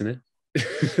for listening.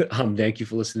 Thank you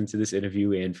for listening to this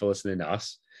interview and for listening to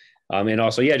us. And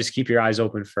also, yeah, just keep your eyes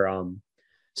open for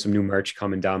some new merch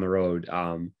coming down the road.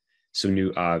 Some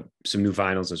new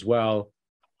vinyls as well.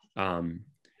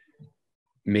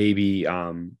 Maybe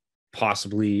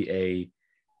possibly a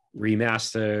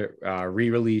remaster,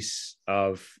 re-release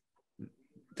of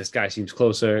The Sky Seems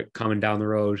Closer coming down the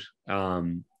road.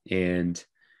 And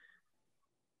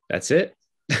that's it.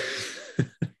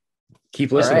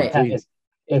 Keep listening, right. please.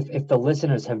 If the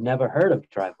listeners have never heard of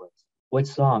Driveways, what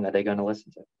song are they going to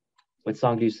listen to? What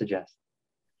song do you suggest?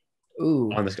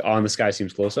 Ooh. On the Sky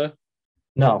Seems Closer?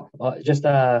 No, just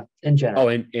in general. Oh,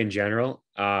 in general,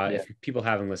 if people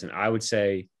haven't listened, I would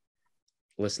say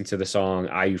listen to the song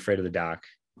 "Are You Afraid of the Dark"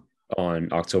 on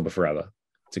October Forever.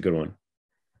 It's a good one.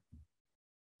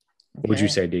 What would you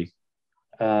say, D?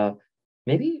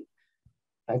 Maybe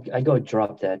I'd go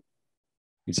Drop Dead.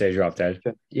 You'd say Drop Dead?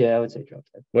 Yeah, I would say Drop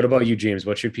Dead. What about you, James?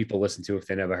 What should people listen to if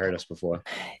they never heard us before?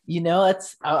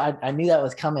 That's I knew that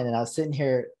was coming, and I was sitting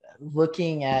here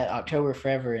looking at October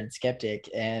Forever and Skeptic,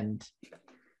 and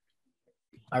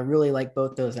I really like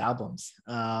both those albums.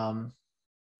 I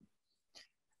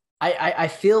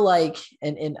feel like,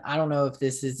 and I don't know if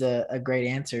this is a great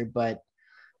answer, but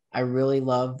I really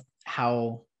love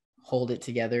how Hold It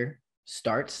Together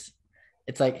starts.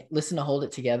 It's like, listen to Hold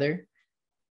It Together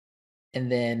and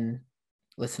then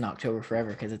listen to October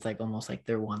Forever, because it's like almost like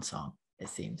they're one song, it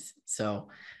seems. So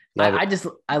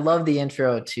I love the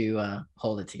intro to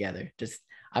Hold It Together. Just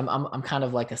I'm kind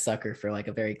of like a sucker for like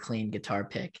a very clean guitar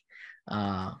pick.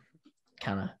 I'm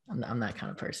that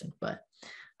kind of person, but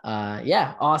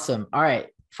yeah, awesome. All right,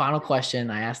 final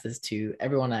question. I ask this to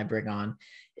everyone I bring on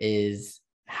is,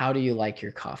 how do you like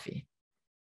your coffee?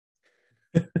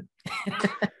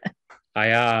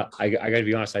 I gotta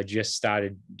be honest, I just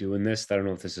started doing this. I don't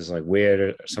know if this is like weird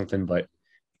or something, but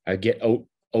I get oat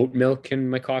milk in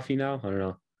my coffee now. I don't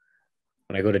know.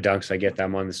 When I go to Dunks, I get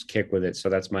them on this kick with it. So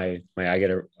that's I get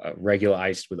a regular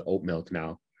iced with oat milk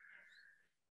now.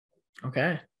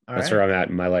 Okay. That's where I'm at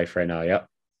in my life right now. Yep.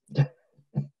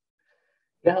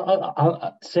 Yeah,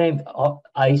 same.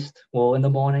 Iced. Well, in the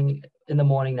morning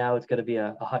now, it's going to be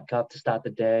a hot cup to start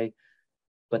the day,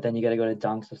 but then you got to go to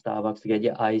Dunks or Starbucks to get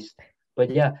your iced. But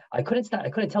yeah, I couldn't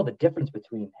tell the difference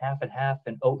between half and half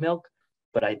and oat milk,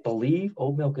 but I believe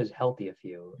oat milk is healthier for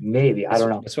you. Maybe, I don't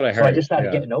know. That's what I heard. So I just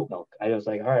started getting oat milk. I was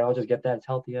like, all right, I'll just get that. It's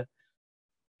healthier.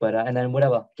 But and then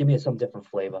whatever, give me some different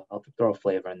flavor. I'll throw a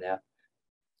flavor in there.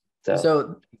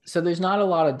 So there's not a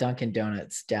lot of Dunkin'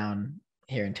 Donuts down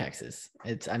here in Texas.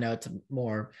 I know it's a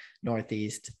more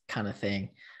Northeast kind of thing.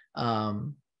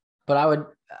 But I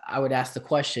would ask the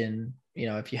question,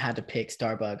 if you had to pick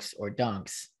Starbucks or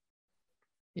Dunks,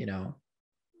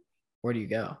 where do you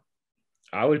go?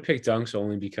 I would pick Dunks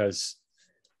only because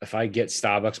if I get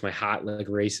Starbucks, my heart like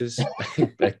races.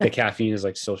 Like the caffeine is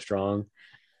like so strong,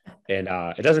 and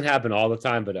it doesn't happen all the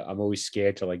time, but I'm always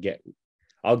scared to like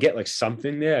I'll get like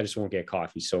something there. I just won't get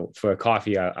coffee. So for a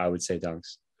coffee, I would say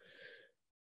Dunks.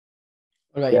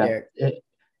 What about you, Derek?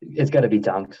 It's got to be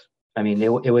Dunks. I mean,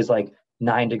 it was like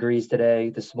 9 degrees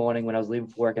this morning when I was leaving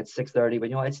for work at 6:30.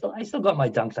 But I still got my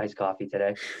Dunks iced coffee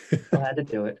today. I had to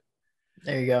do it.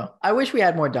 There you go. I wish we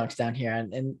had more Dunks down here,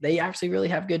 and they actually really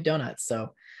have good donuts.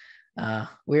 So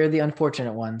we're the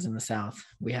unfortunate ones in the South.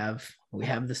 We have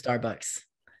the Starbucks.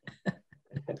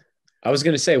 I was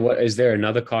gonna say, what is there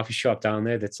another coffee shop down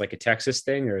there that's like a Texas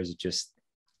thing, or is it just?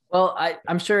 Well,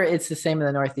 I'm sure it's the same in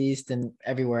the Northeast and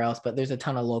everywhere else, but there's a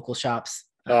ton of local shops.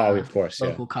 Of course,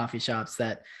 local coffee shops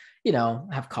that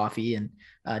have coffee and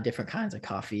different kinds of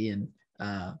coffee, and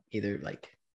either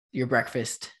like your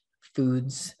breakfast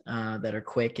foods that are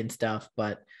quick and stuff.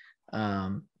 But I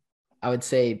would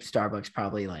say Starbucks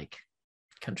probably like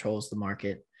controls the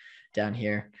market down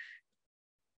here.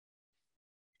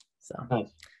 So. Nice.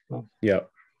 Yep.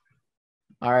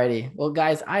 Alrighty. Well,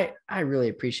 guys, I really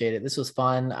appreciate it. This was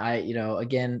fun.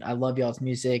 Again, I love y'all's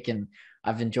music, and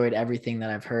I've enjoyed everything that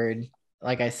I've heard.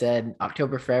 Like I said,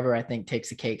 October Forever, I think,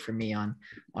 takes a cake for me on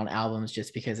albums,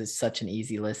 just because it's such an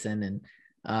easy listen. And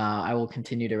I will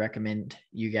continue to recommend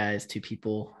you guys to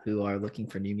people who are looking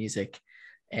for new music.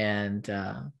 And,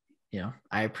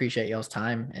 I appreciate y'all's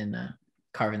time and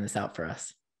carving this out for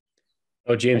us.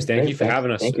 Oh, James, thank you for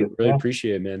having us. Thank you. Really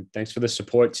appreciate it, man. Thanks for the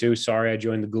support too. Sorry I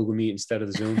joined the Google Meet instead of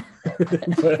the Zoom.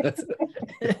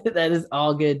 That is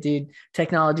all good, dude.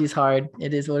 Technology is hard.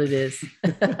 It is what it is.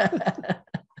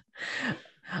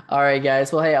 All right,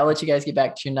 guys. Well, hey, I'll let you guys get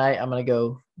back to your night. I'm gonna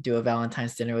go do a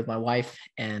Valentine's dinner with my wife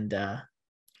and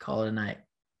call it a night.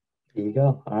 There you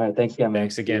go. All right. Thanks again, man.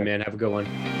 Thanks again, man. Have a good one.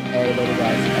 Hey, later,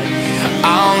 guys.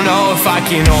 I don't know if I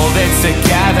can hold it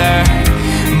together.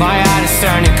 My heart is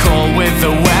turning cold with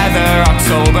the weather.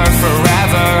 October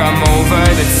forever. I'm